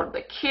lungs, flow to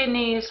the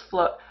kidneys,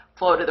 flow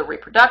to the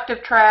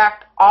reproductive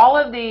tract. All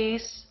of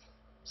these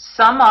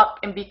sum up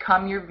and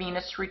become your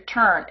venous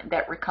return.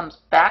 That comes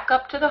back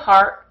up to the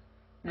heart.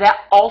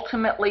 That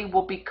ultimately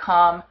will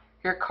become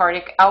your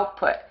cardiac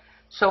output.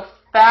 So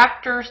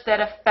factors that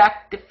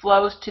affect the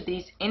flows to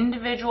these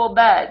individual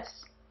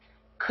beds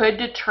could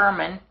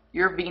determine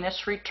your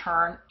venous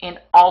return and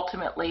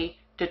ultimately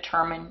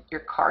determine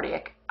your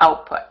cardiac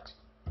output.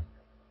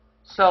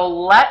 So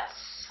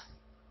let's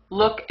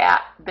look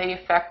at the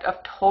effect of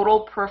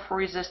total peripheral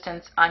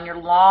resistance on your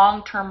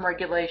long-term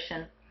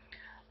regulation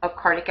of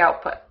cardiac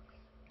output.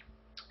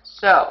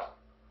 So,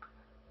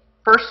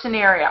 first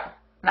scenario,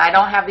 and I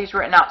don't have these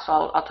written out, so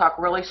I'll talk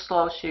really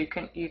slow so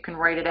you can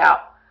write it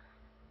out.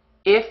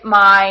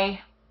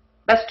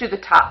 Let's do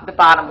the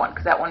bottom one,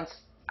 because that one's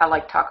I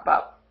like to talk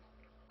about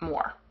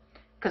more,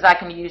 because I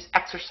can use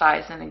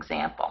exercise as an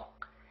example.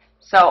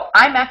 So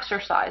I'm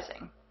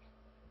exercising.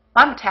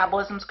 My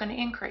metabolism is going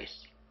to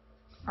increase.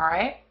 All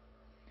right?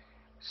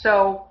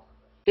 So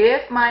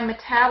if my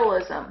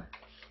metabolism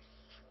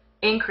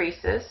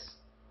increases,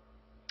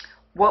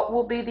 what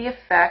will be the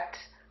effect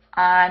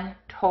on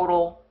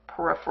total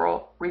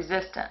peripheral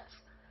resistance?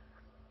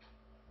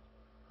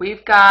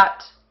 We've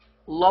got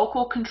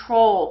local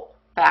control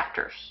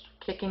factors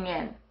kicking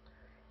in.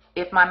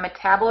 If my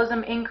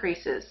metabolism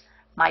increases,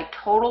 my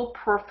total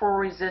peripheral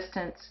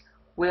resistance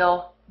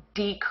will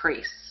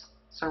decrease.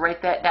 So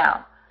write that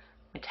down.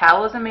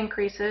 Metabolism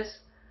increases,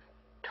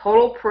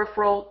 total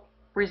peripheral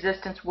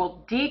resistance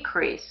will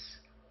decrease.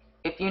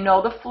 If you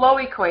know the flow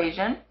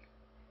equation,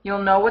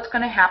 you'll know what's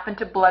going to happen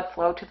to blood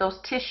flow to those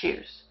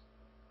tissues.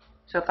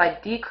 So if I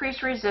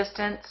decrease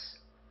resistance,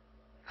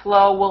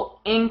 flow will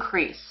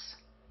increase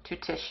to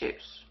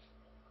tissues.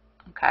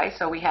 Okay,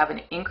 so we have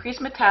an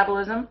increased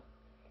metabolism,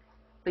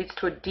 leads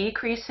to a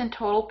decrease in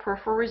total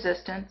peripheral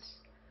resistance,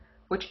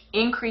 which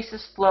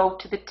increases flow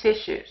to the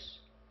tissues.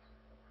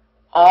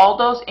 All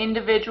those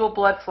individual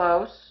blood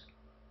flows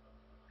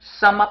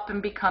sum up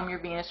and become your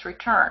venous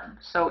return.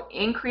 So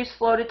increased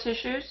flow to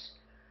tissues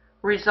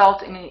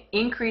result in an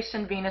increase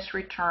in venous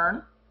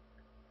return,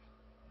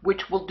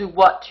 which will do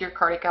what to your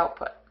cardiac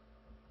output?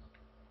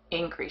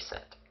 Increase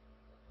it.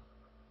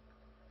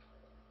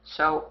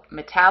 So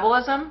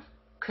metabolism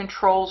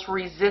controls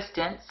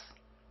resistance.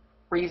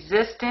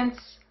 Resistance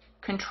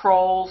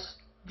controls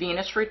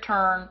venous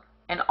return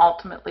and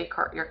ultimately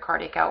your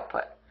cardiac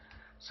output.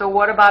 So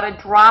what about a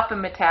drop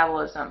in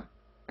metabolism?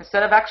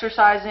 Instead of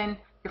exercising,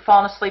 you're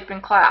falling asleep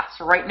in class.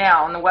 So right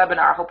now in the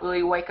webinar, hopefully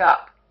you wake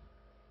up.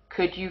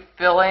 Could you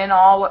fill in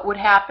all what would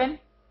happen?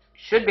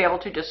 Should be able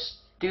to just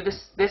do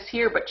this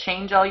here, but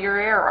change all your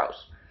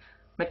arrows.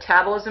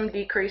 Metabolism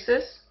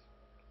decreases.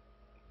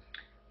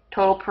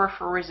 Total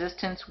peripheral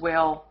resistance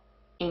will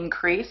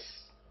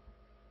increase.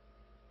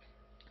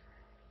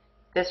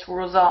 This will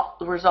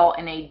result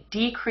in a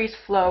decreased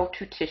flow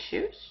to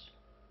tissues,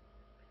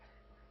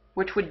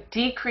 which would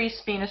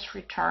decrease venous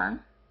return,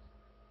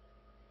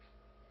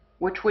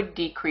 which would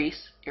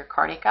decrease your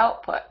cardiac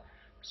output.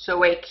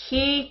 So a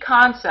key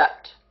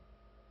concept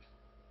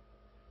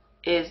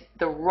is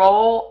the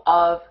role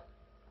of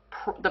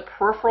the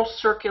peripheral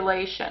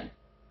circulation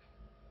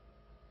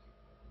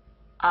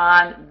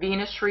on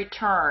venous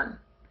return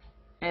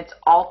and its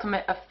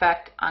ultimate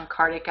effect on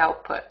cardiac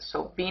output.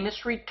 So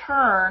venous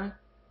return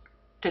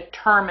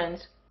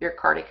determines your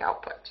cardiac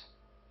output.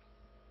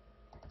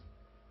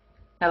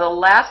 Now the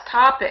last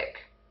topic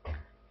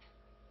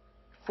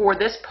for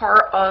this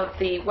part of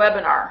the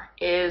webinar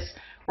is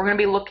we're going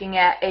to be looking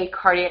at a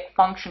cardiac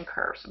function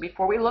curve. So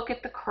before we look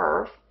at the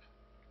curve,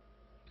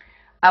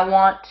 I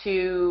want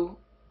to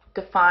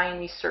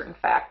define these certain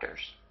factors.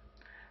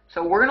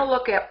 So we're going to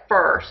look at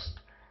first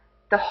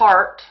the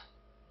heart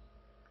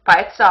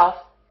by itself,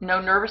 no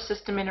nervous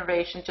system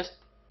innervation, just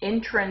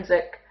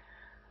intrinsic,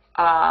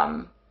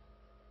 the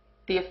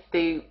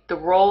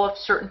role of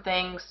certain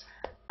things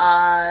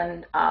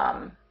on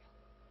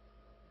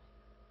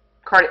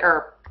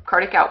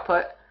cardiac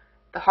output,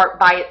 the heart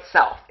by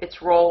itself,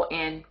 its role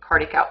in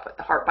cardiac output,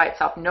 the heart by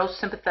itself, no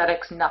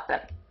sympathetics, nothing.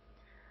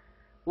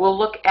 We'll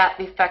look at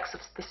the effects of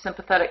the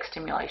sympathetic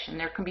stimulation.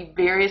 There can be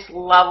various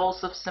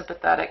levels of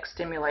sympathetic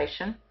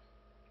stimulation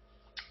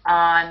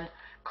on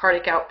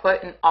cardiac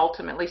output, and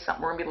ultimately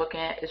something we're going to be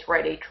looking at is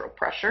right atrial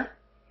pressure.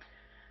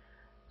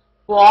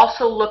 We'll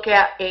also look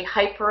at a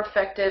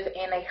hypereffective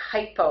and a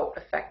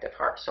hypoeffective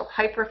heart. So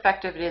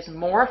hypereffective is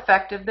more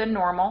effective than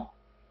normal.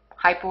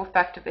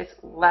 Hypoeffective is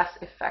less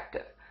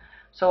effective.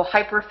 So a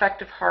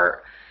hypereffective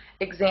heart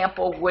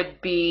example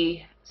would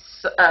be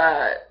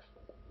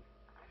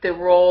the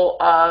role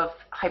of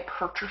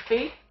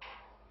hypertrophy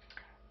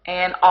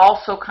and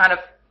also kind of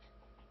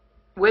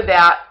with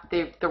that,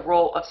 the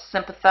role of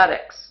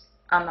sympathetics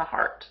on the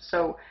heart.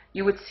 So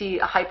you would see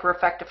a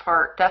hypereffective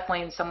heart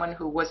definitely in someone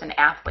who was an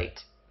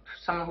athlete,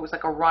 someone who was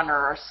like a runner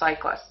or a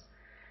cyclist.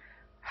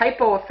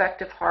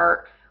 Hypoeffective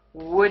heart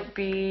would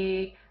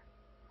be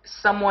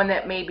someone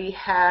that maybe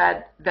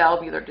had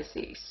valvular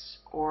disease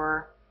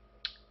or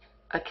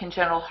a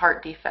congenital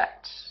heart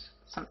defect,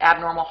 some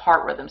abnormal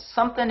heart rhythm.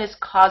 Something is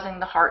causing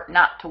the heart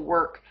not to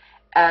work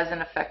as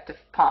an effective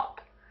pump.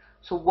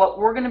 So what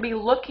we're going to be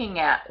looking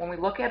at when we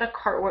look at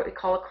what we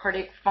call a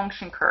cardiac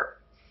function curve.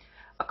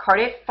 A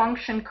cardiac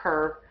function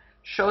curve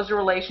shows a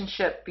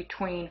relationship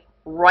between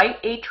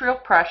right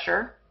atrial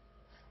pressure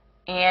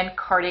and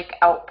cardiac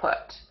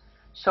output.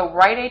 So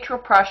right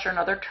atrial pressure,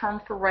 another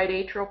term for right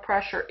atrial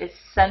pressure, is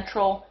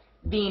central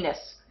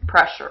venous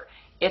pressure.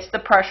 It's the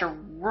pressure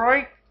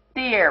right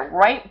there,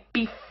 right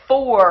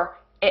before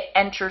it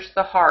enters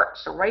the heart.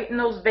 So right in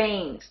those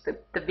veins,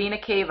 the vena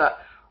cava,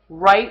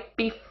 right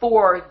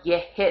before you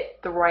hit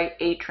the right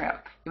atrium.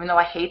 Even though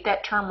I hate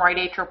that term right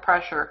atrial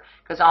pressure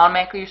because I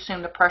automatically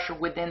assume the pressure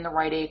within the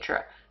right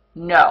atria.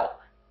 No,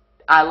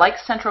 I like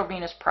central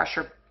venous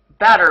pressure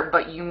better,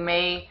 but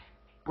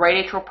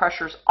right atrial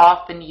pressure is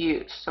often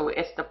used. So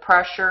it's the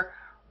pressure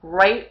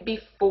right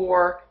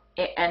before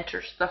it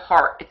enters the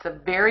heart. It's a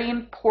very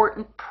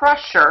important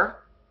pressure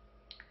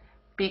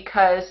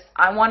because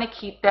I want to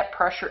keep that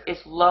pressure as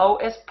low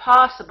as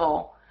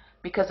possible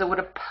because it would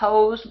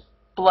oppose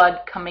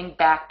blood coming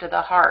back to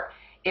the heart.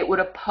 It would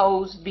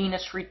oppose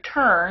venous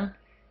return,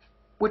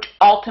 which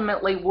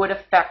ultimately would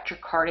affect your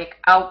cardiac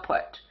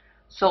output.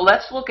 So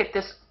let's look at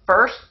this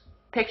first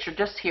picture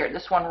just here,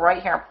 this one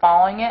right here. I'm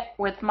following it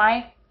with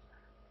my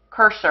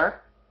cursor,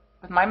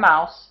 with my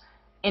mouse,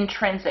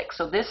 intrinsic.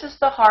 So this is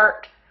the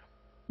heart,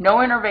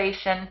 no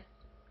innervation,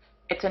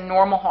 it's a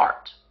normal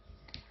heart.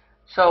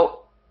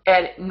 So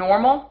at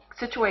normal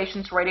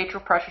situations, right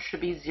atrial pressure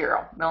should be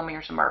 0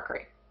 millimeters of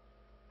mercury.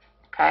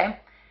 Okay?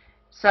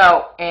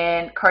 So,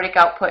 and cardiac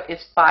output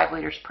is 5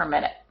 liters per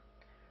minute.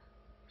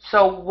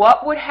 So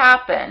what would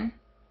happen,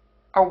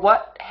 or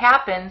what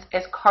happens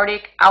as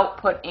cardiac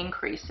output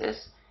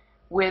increases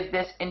with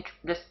this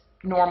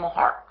normal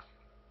heart?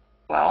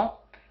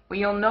 Well, what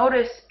you'll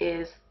notice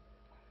is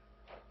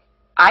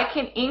I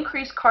can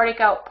increase cardiac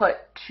output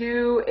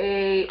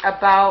to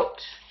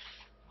about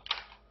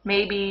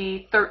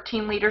maybe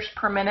 13 liters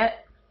per minute.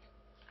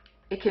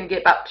 It can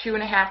get about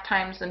 2.5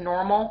 times the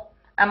normal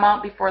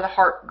amount before the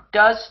heart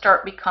does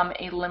start become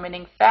a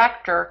limiting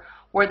factor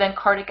where then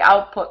cardiac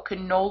output could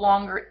no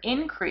longer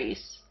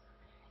increase.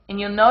 And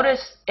you'll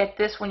notice at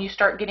this, when you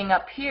start getting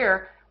up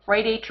here,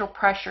 right atrial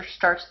pressure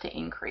starts to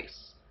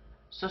increase.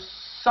 So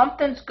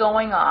something's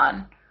going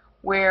on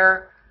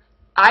where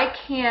I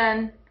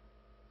can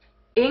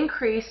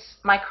increase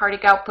my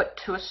cardiac output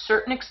to a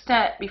certain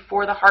extent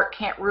before the heart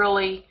can't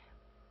really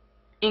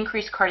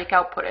increase cardiac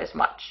output as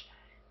much.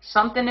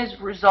 Something is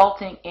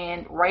resulting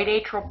in right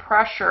atrial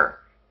pressure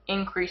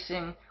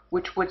increasing,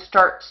 which would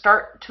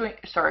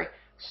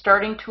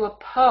starting to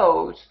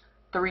oppose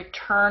the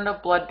return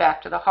of blood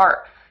back to the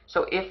heart.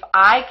 So if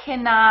I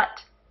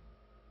cannot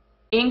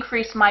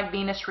increase my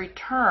venous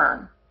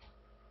return,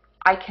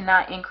 I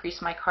cannot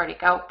increase my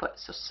cardiac output.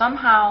 So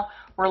somehow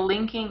we're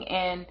linking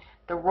in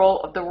the role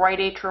of the right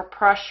atrial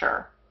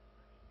pressure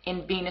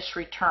in venous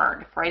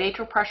return. If right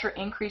atrial pressure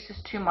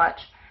increases too much,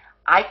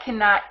 I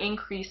cannot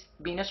increase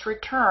venous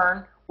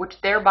return,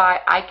 which thereby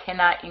I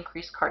cannot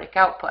increase cardiac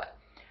output.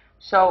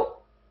 So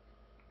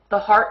the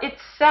heart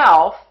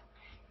itself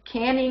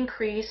can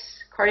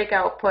increase cardiac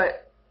output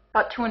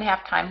about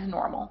 2.5 times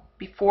normal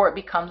before it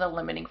becomes a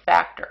limiting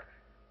factor.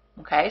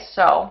 Okay,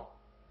 so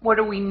what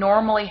do we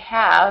normally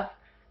have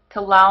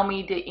to allow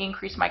me to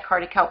increase my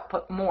cardiac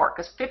output more?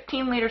 Because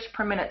 15 liters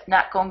per minute is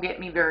not going to get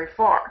me very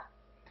far.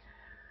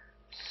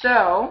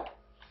 So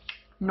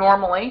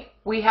normally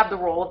we have the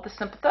role of the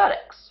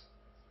sympathetics.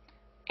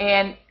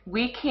 And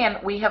we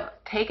have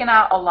taken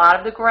out a lot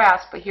of the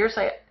graphs, but here's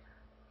a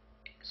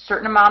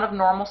certain amount of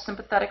normal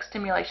sympathetic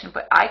stimulation,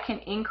 but I can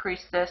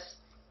increase this,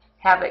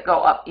 have it go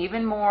up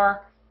even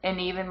more and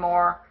even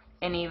more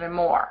and even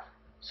more.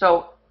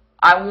 So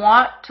I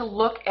want to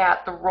look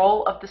at the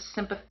role of the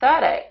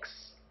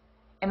sympathetics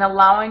in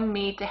allowing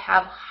me to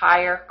have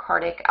higher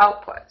cardiac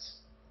outputs.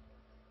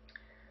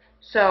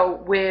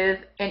 So with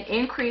an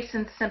increase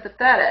in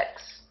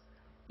sympathetics,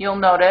 you'll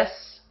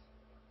notice,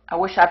 I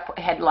wish I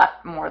had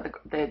left more of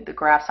the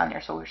graphs on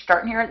there. So we're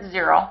starting here at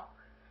 0.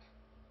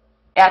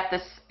 At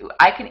this,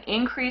 I can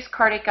increase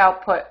cardiac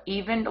output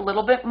even a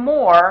little bit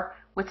more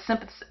with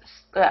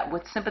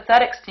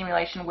sympathetic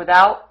stimulation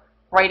without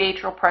right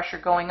atrial pressure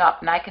going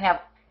up. And I can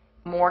have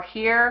more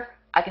here.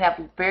 I can have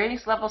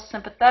various levels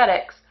of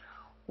sympathetics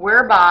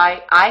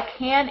whereby I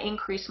can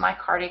increase my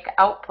cardiac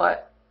output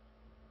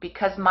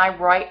because my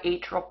right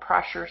atrial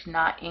pressure is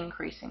not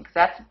increasing.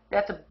 Because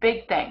that's a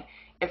big thing.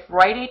 If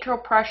right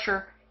atrial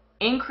pressure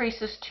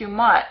increases too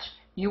much,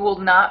 you will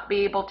not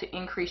be able to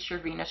increase your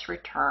venous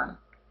return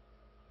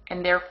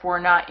and therefore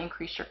not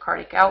increase your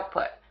cardiac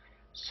output.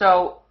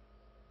 So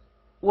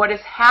what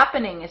is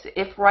happening is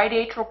if right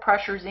atrial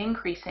pressure is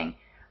increasing,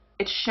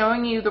 it's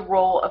showing you the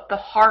role of the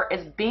heart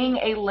as being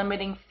a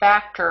limiting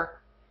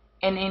factor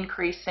in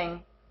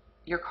increasing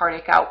your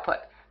cardiac output.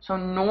 So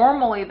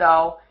normally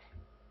though,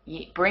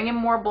 you bring in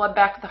more blood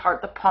back to the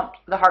heart,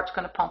 the heart's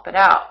going to pump it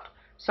out.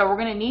 So we're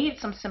going to need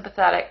some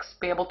sympathetics to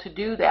be able to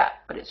do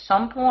that. But at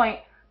some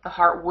point, the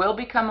heart will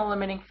become a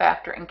limiting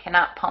factor and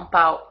cannot pump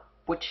out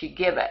what you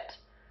give it.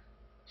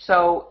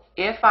 So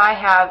if I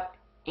have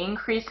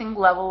increasing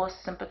level of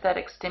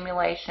sympathetic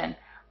stimulation,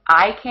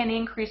 I can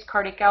increase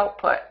cardiac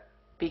output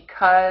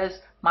because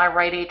my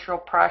right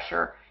atrial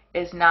pressure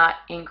is not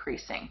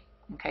increasing.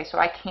 Okay, so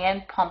I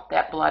can pump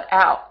that blood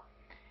out.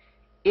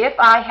 If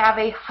I have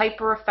a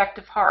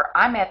hypereffective heart,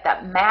 I'm at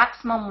that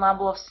maximum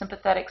level of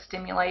sympathetic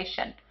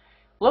stimulation.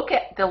 Look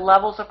at the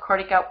levels of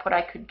cardiac output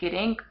I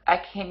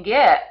can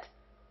get,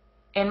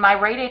 and my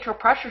right atrial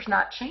pressure is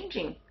not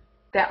changing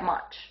that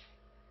much.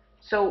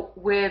 So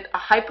with a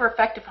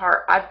hypereffective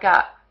heart, I've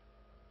got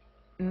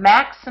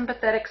max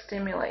sympathetic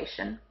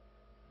stimulation,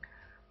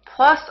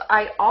 plus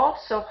I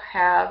also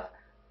have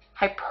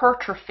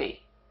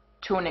hypertrophy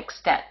to an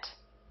extent.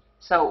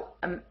 So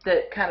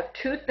the kind of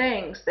two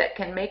things that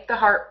can make the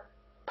heart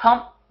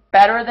pump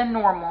better than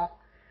normal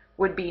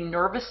would be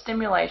nervous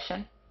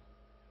stimulation,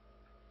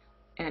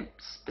 and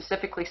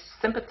specifically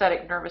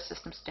sympathetic nervous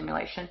system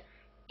stimulation,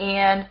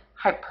 and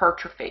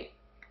hypertrophy.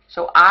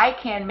 So I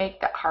can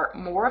make that heart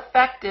more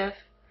effective,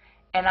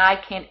 and I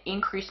can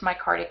increase my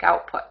cardiac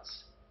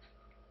outputs.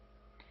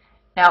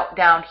 Now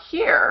down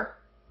here,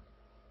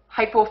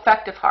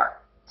 hypoeffective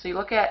heart. So you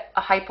look at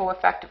a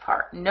hypoeffective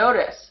heart.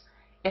 Notice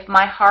if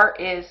my heart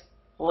is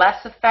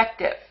less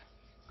effective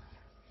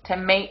to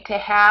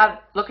have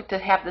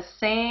the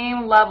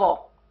same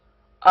level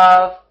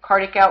of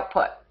cardiac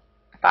output.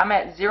 If I'm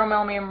at 0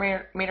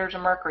 millimeters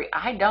of mercury,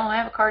 I don't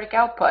have a cardiac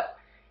output.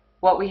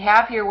 What we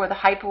have here with a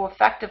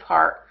hypoeffective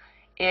heart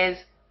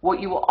is what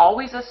you will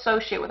always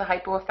associate with a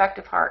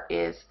hypoeffective heart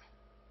is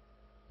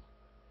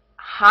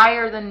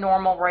higher than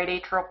normal right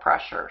atrial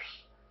pressures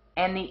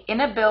and the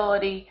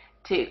inability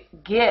to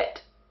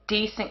get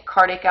decent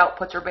cardiac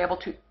outputs or be able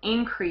to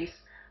increase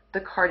the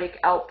cardiac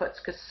outputs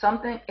because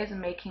something is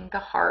making the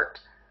heart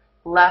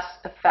less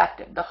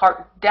effective. The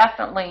heart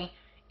definitely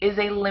is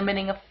a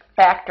limiting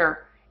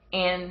factor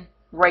in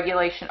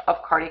regulation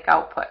of cardiac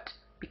output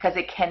because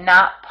it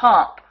cannot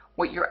pump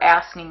what you're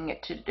asking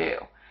it to do.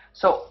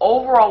 So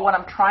overall, what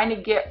I'm trying to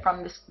get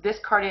from this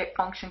cardiac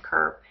function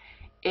curve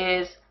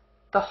is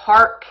the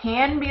heart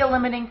can be a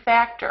limiting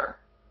factor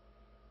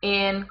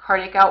in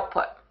cardiac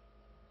output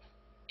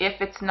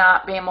if it's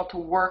not being able to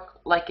work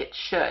like it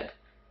should.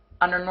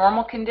 Under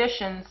normal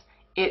conditions,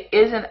 it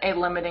isn't a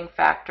limiting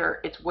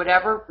factor. It's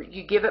whatever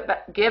you give it,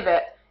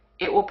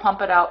 it will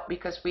pump it out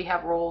because we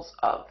have roles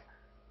of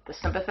the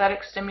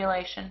sympathetic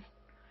stimulation.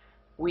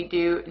 We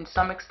do, in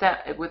some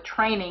extent, with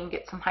training,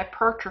 get some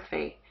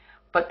hypertrophy,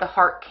 but the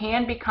heart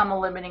can become a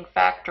limiting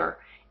factor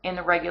in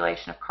the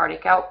regulation of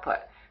cardiac output.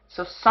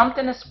 So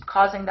something is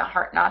causing the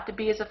heart not to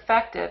be as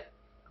effective.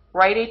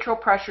 Right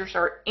atrial pressures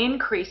are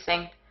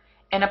increasing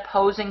and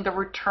opposing the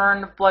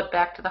return of blood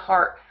back to the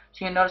heart.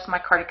 So you notice my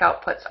cardiac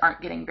outputs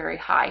aren't getting very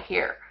high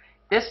here.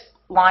 This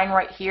line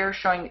right here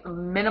showing the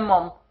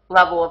minimum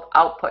level of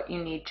output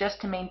you need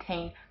just to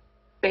maintain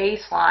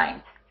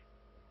baseline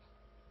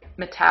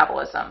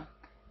metabolism.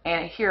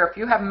 And here, if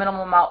you have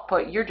minimum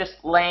output, you're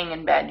just laying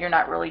in bed. You're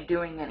not really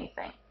doing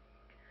anything.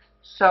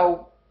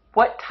 So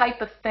what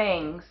type of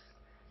things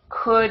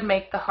could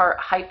make the heart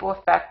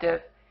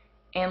hypoeffective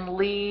and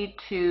lead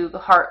to the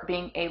heart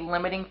being a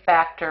limiting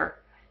factor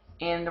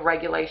in the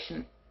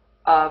regulation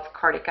of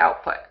cardiac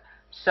output?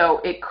 So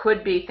it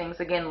could be things,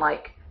 again,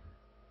 like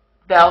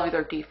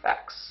valvular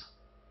defects,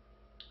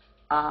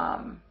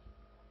 hypertension,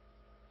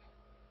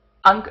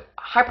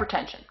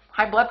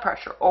 high blood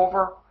pressure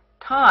over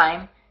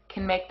time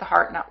can make the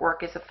heart not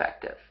work as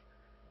effective.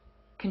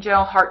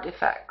 Congenital heart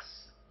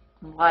defects,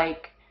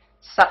 like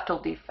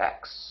septal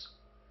defects,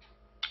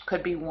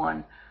 could be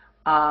one,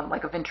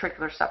 like a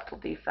ventricular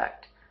septal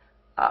defect.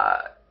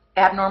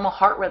 Abnormal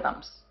heart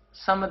rhythms,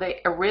 some of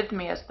the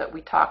arrhythmias that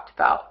we talked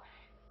about,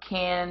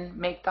 can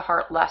make the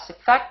heart less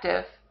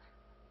effective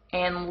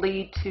and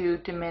lead to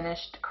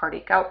diminished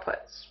cardiac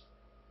outputs.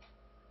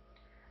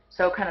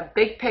 So kind of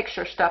big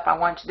picture stuff I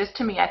want you, this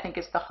to me I think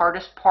is the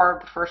hardest part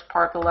of the first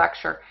part of the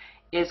lecture,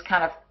 is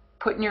kind of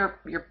putting your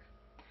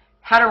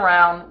head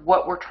around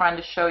what we're trying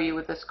to show you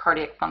with this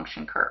cardiac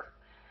function curve.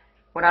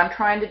 What I'm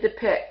trying to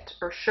depict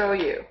or show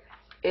you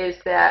is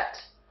that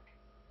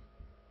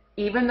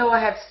even though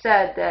I have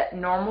said that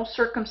normal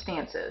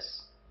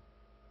circumstances,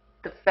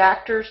 the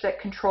factors that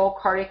control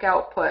cardiac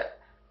output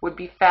would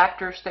be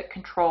factors that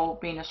control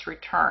venous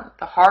return.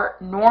 The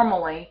heart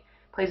normally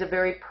plays a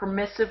very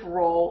permissive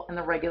role in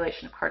the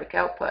regulation of cardiac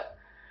output.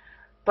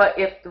 But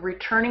if the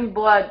returning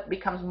blood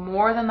becomes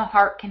more than the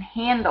heart can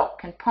handle,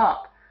 can pump,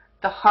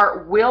 the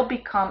heart will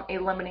become a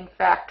limiting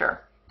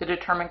factor to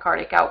determine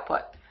cardiac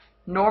output.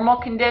 Normal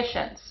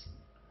conditions,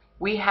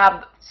 we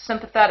have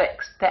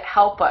sympathetics that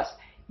help us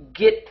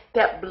get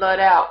that blood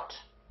out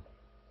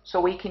So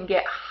we can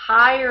get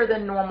higher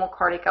than normal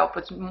cardiac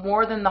outputs,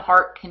 more than the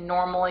heart can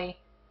normally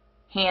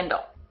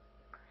handle.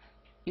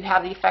 You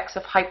have the effects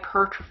of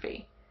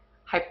hypertrophy.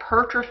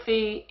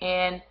 Hypertrophy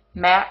in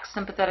max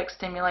sympathetic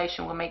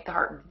stimulation will make the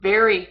heart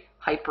very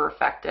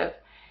hypereffective,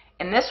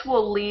 and this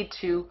will lead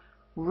to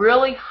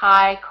really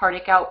high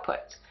cardiac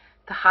outputs.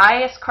 The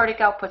highest cardiac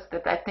outputs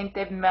that I think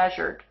they've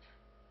measured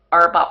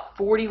are about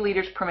 40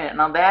 liters per minute.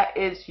 Now that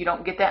is, you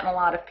don't get that in a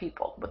lot of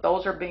people, but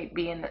those are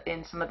being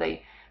in some of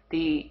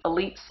the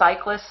elite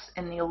cyclists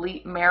and the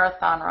elite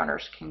marathon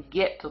runners can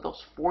get to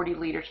those 40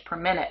 liters per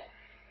minute.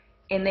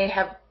 And they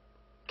have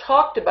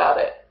talked about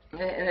it,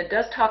 and it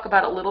does talk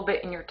about it a little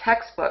bit in your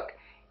textbook,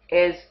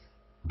 is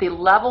the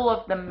level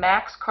of the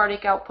max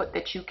cardiac output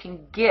that you can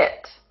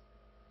get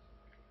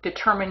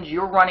determines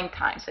your running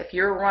times. If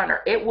you're a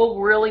runner, it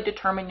will really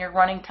determine your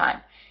running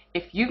time.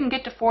 If you can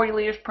get to 40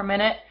 liters per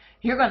minute,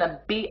 you're going to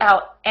beat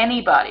out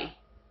anybody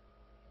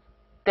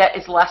that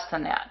is less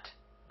than that.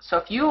 So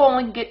if you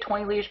only get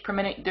 20 liters per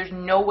minute, there's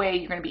no way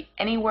you're going to be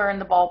anywhere in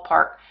the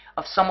ballpark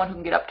of someone who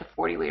can get up to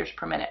 40 liters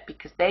per minute,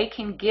 because they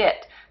can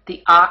get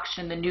the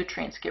oxygen, the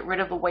nutrients, get rid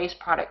of the waste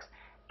products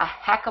a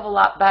heck of a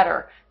lot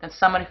better than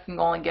someone who can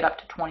only get up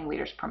to 20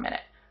 liters per minute.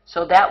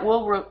 So that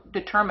will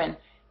determine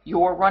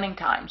your running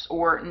times,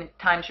 or in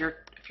times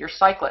if you're a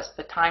cyclist,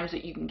 the times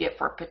that you can get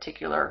for a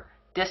particular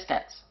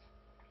distance.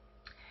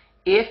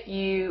 If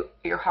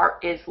your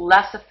heart is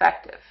less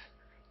effective,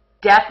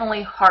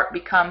 definitely heart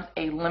becomes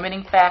a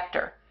limiting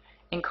factor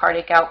in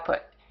cardiac output.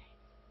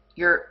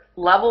 Your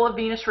level of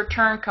venous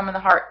return coming to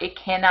the heart, it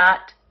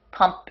cannot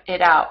pump it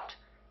out,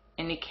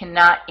 and it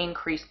cannot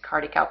increase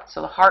cardiac output.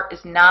 So the heart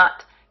is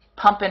not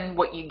pumping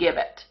what you give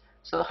it.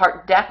 So the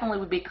heart definitely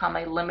would become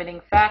a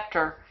limiting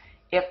factor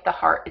if the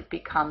heart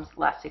becomes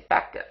less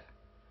effective.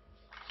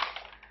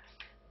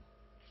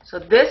 So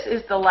this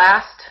is the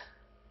last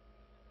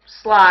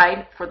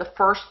slide for the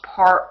first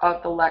part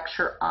of the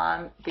lecture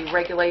on the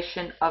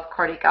regulation of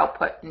cardiac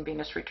output and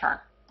venous return.